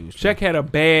bad shoes. Shaq had a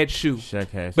bad shoe.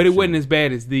 But it wasn't as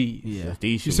bad as these. Yeah,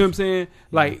 these shoes. You see what I'm saying?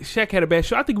 Like Shaq had a bad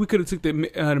shoe. I think we could have took the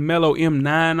Mellow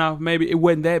M9 off. Maybe it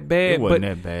wasn't that bad. It wasn't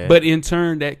that bad. But in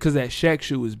turn, because that Shaq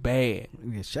shoe was bad.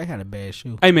 Yeah, Shaq had a bad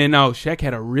shoe. Hey man, no, Shaq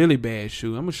had a really bad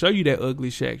shoe. I'm gonna show you that ugly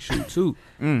Shaq shoe too.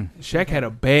 Shaq had a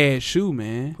bad shoe,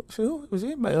 man. So was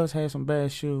anybody else had some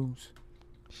bad shoes?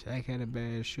 Shaq had a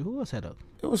bad shoe. Who else had a?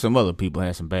 There was some other people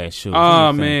had some bad shoes.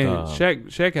 Oh man,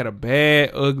 Shaq had a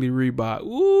bad, ugly Reebok.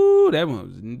 Ooh, that one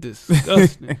was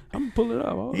disgusting. I'm gonna pull it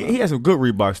up. He had some good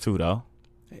Reeboks too, though.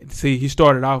 See, he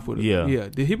started off with it. Yeah.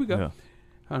 Here we go. Yeah.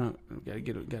 Hold on. Gotta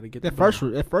get That first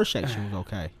Shaq shoe was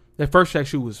okay. That first Shaq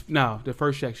shoe was the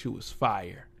first Shaq shoe was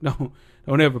fire.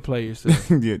 Don't ever play yourself.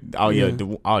 Yeah. Oh yeah.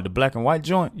 The black and white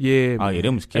joint. Yeah. Oh yeah,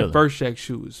 them was killing. That first Shaq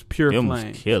shoe was pure them flame.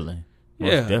 was killing.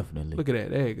 Most Yeah, definitely. Look at that.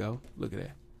 There you go. Look at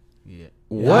that. Yeah.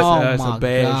 What? That's my a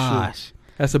bad gosh. shoe.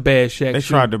 That's a bad Shaq They shoe.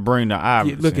 tried to bring the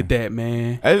Iverson. Look at that,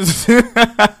 man. Look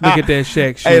Look at that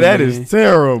Shaq shoe. Hey, that man. is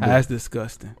terrible. That's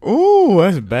disgusting. Ooh,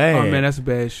 that's bad. Oh man, that's a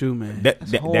bad shoe, man.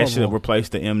 That should have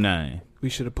replaced the M9. We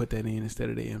should have put that in instead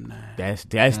of the M9. That's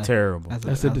terrible.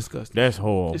 That's a disgusting. That's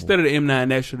horrible. Instead of the M9,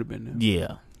 that should have been there.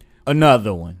 Yeah.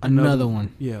 Another one. Another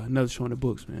one. Yeah, another show in the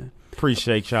books, man.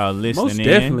 Appreciate y'all listening. Most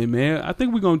definitely, man. I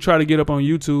think we're gonna try to get up on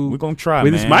YouTube. We're gonna try,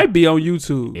 Well, man. this might be on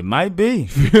YouTube. It might be.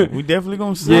 We definitely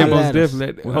gonna see. Yeah, it. most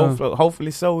definitely.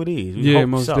 Hopefully so it is. We Yeah, hope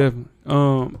most so.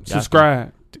 definitely.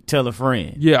 Subscribe. Tell a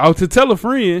friend. Yeah, to tell a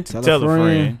friend. Tell a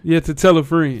friend. Yeah, to tell a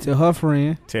friend. Tell her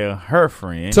friend. Tell her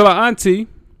friend. Tell her auntie.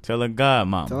 Tell a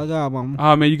godmama. Tell her godmama.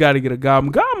 Oh man, you got to get a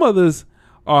godmother. Godmothers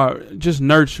are just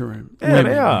nurturing. Yeah, women,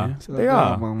 they are. man. Tell They her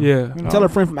are. godmama. Yeah. Tell her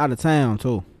friend from out of town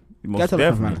too. Most tell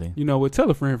her friend definitely. You know what? Tell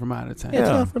a friend from out of town. Yeah,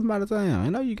 tell her friend from out of town. I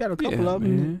know you got a couple Yeah, of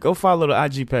them. man. Go follow the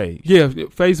IG page. Yeah,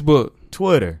 Facebook.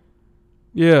 Twitter.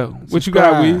 Yeah. What you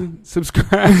got, Weezy?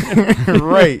 Subscribe.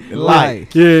 Right.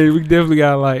 Like. Yeah, we definitely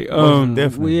got like. Most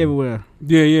definitely. We everywhere.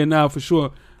 Yeah, nah, for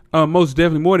sure. Most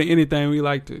definitely, more than anything, we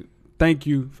like to thank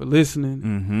you for listening.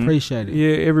 Mm-hmm. Appreciate it.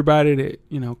 Yeah, everybody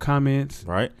that comments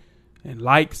Right. and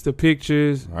likes the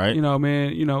pictures. Right.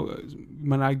 Man.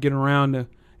 When I get around to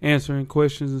answering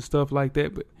questions and stuff like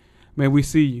that, but man, we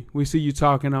see you. We see you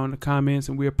talking on the comments,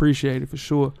 and we appreciate it for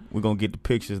sure. We're gonna get the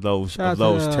pictures of those Shout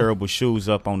out to, terrible shoes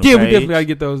up on the Yeah, page. we definitely gotta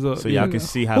get those up. So yeah. y'all can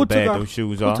see how bad those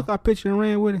shoes Who are. took our picture and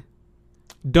ran with it?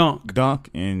 Dunk.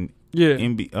 And Yeah.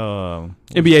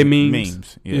 NBA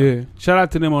memes. Yeah. Shout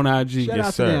out to them on IG. Shout Yes,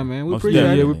 out sir. to them, man. We Most appreciate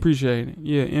Yeah, it. we appreciate it.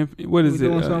 Yeah, what is We it?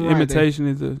 doing something right Imitation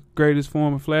is the greatest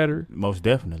form of flattery. Most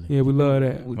definitely. Yeah, we love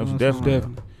that. We Most doing definitely. something right.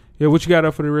 Definitely. Yeah, what you got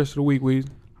up for the rest of the week, Weezy?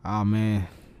 Oh man,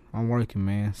 I'm working,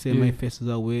 man. Yeah. CMA Fest is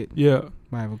over with. Yeah.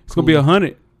 Might have a It's gonna be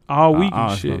 100 all week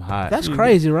and It's shit. gonna hot. That's Yeah.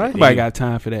 crazy, right? Nobody got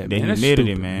time for that, The man. That's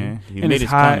humidity, stupid, man. And it's Humidity's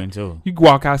hot. coming too. You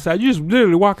walk outside. You just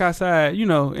literally walk outside,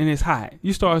 and it's hot.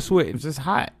 You start sweating. It's just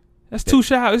hot. That's 2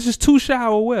 showers. It's just 2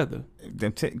 shower weather.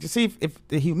 See if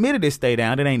the humidity stay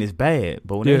down, it ain't as bad.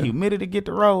 But when Yeah. the humidity get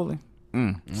to rolling,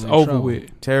 It's in over trouble.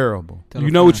 with. terrible. Tell You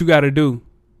a know what friend. you got to do.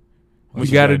 What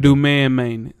You got to do man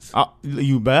maintenance.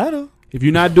 You better. If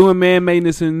you're not doing man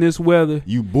maintenance in this weather,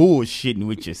 You bullshitting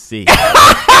with your seat.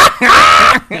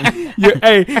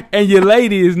 and your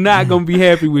lady is not gonna be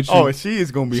happy with you. Oh, she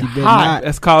is gonna be She better hot. not.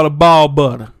 That's called a ball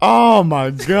butter. Oh my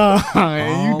god!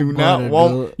 You do not butter,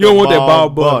 want. dude. You don't want that ball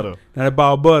butter. Now that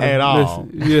ball butter At all.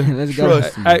 Listen, yeah. Let's go.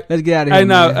 Trust me. Hey, Let's get out of hey, here.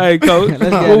 now, man. hey, coach. Let's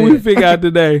get What outta we here. figure out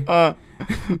today? The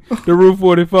Route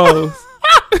 44s.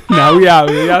 Nah, we out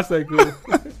here. Y'all say cool.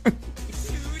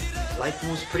 Life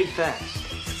moves pretty fast.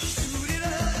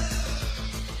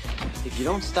 If you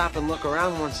don't stop and look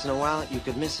around once in a while, you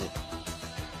could miss it.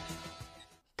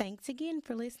 Thanks again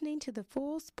for listening to the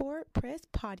Full Sport Press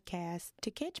Podcast. To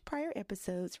catch prior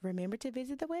episodes, remember to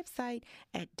visit the website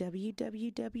at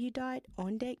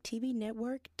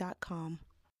www.ondecktvnetwork.com.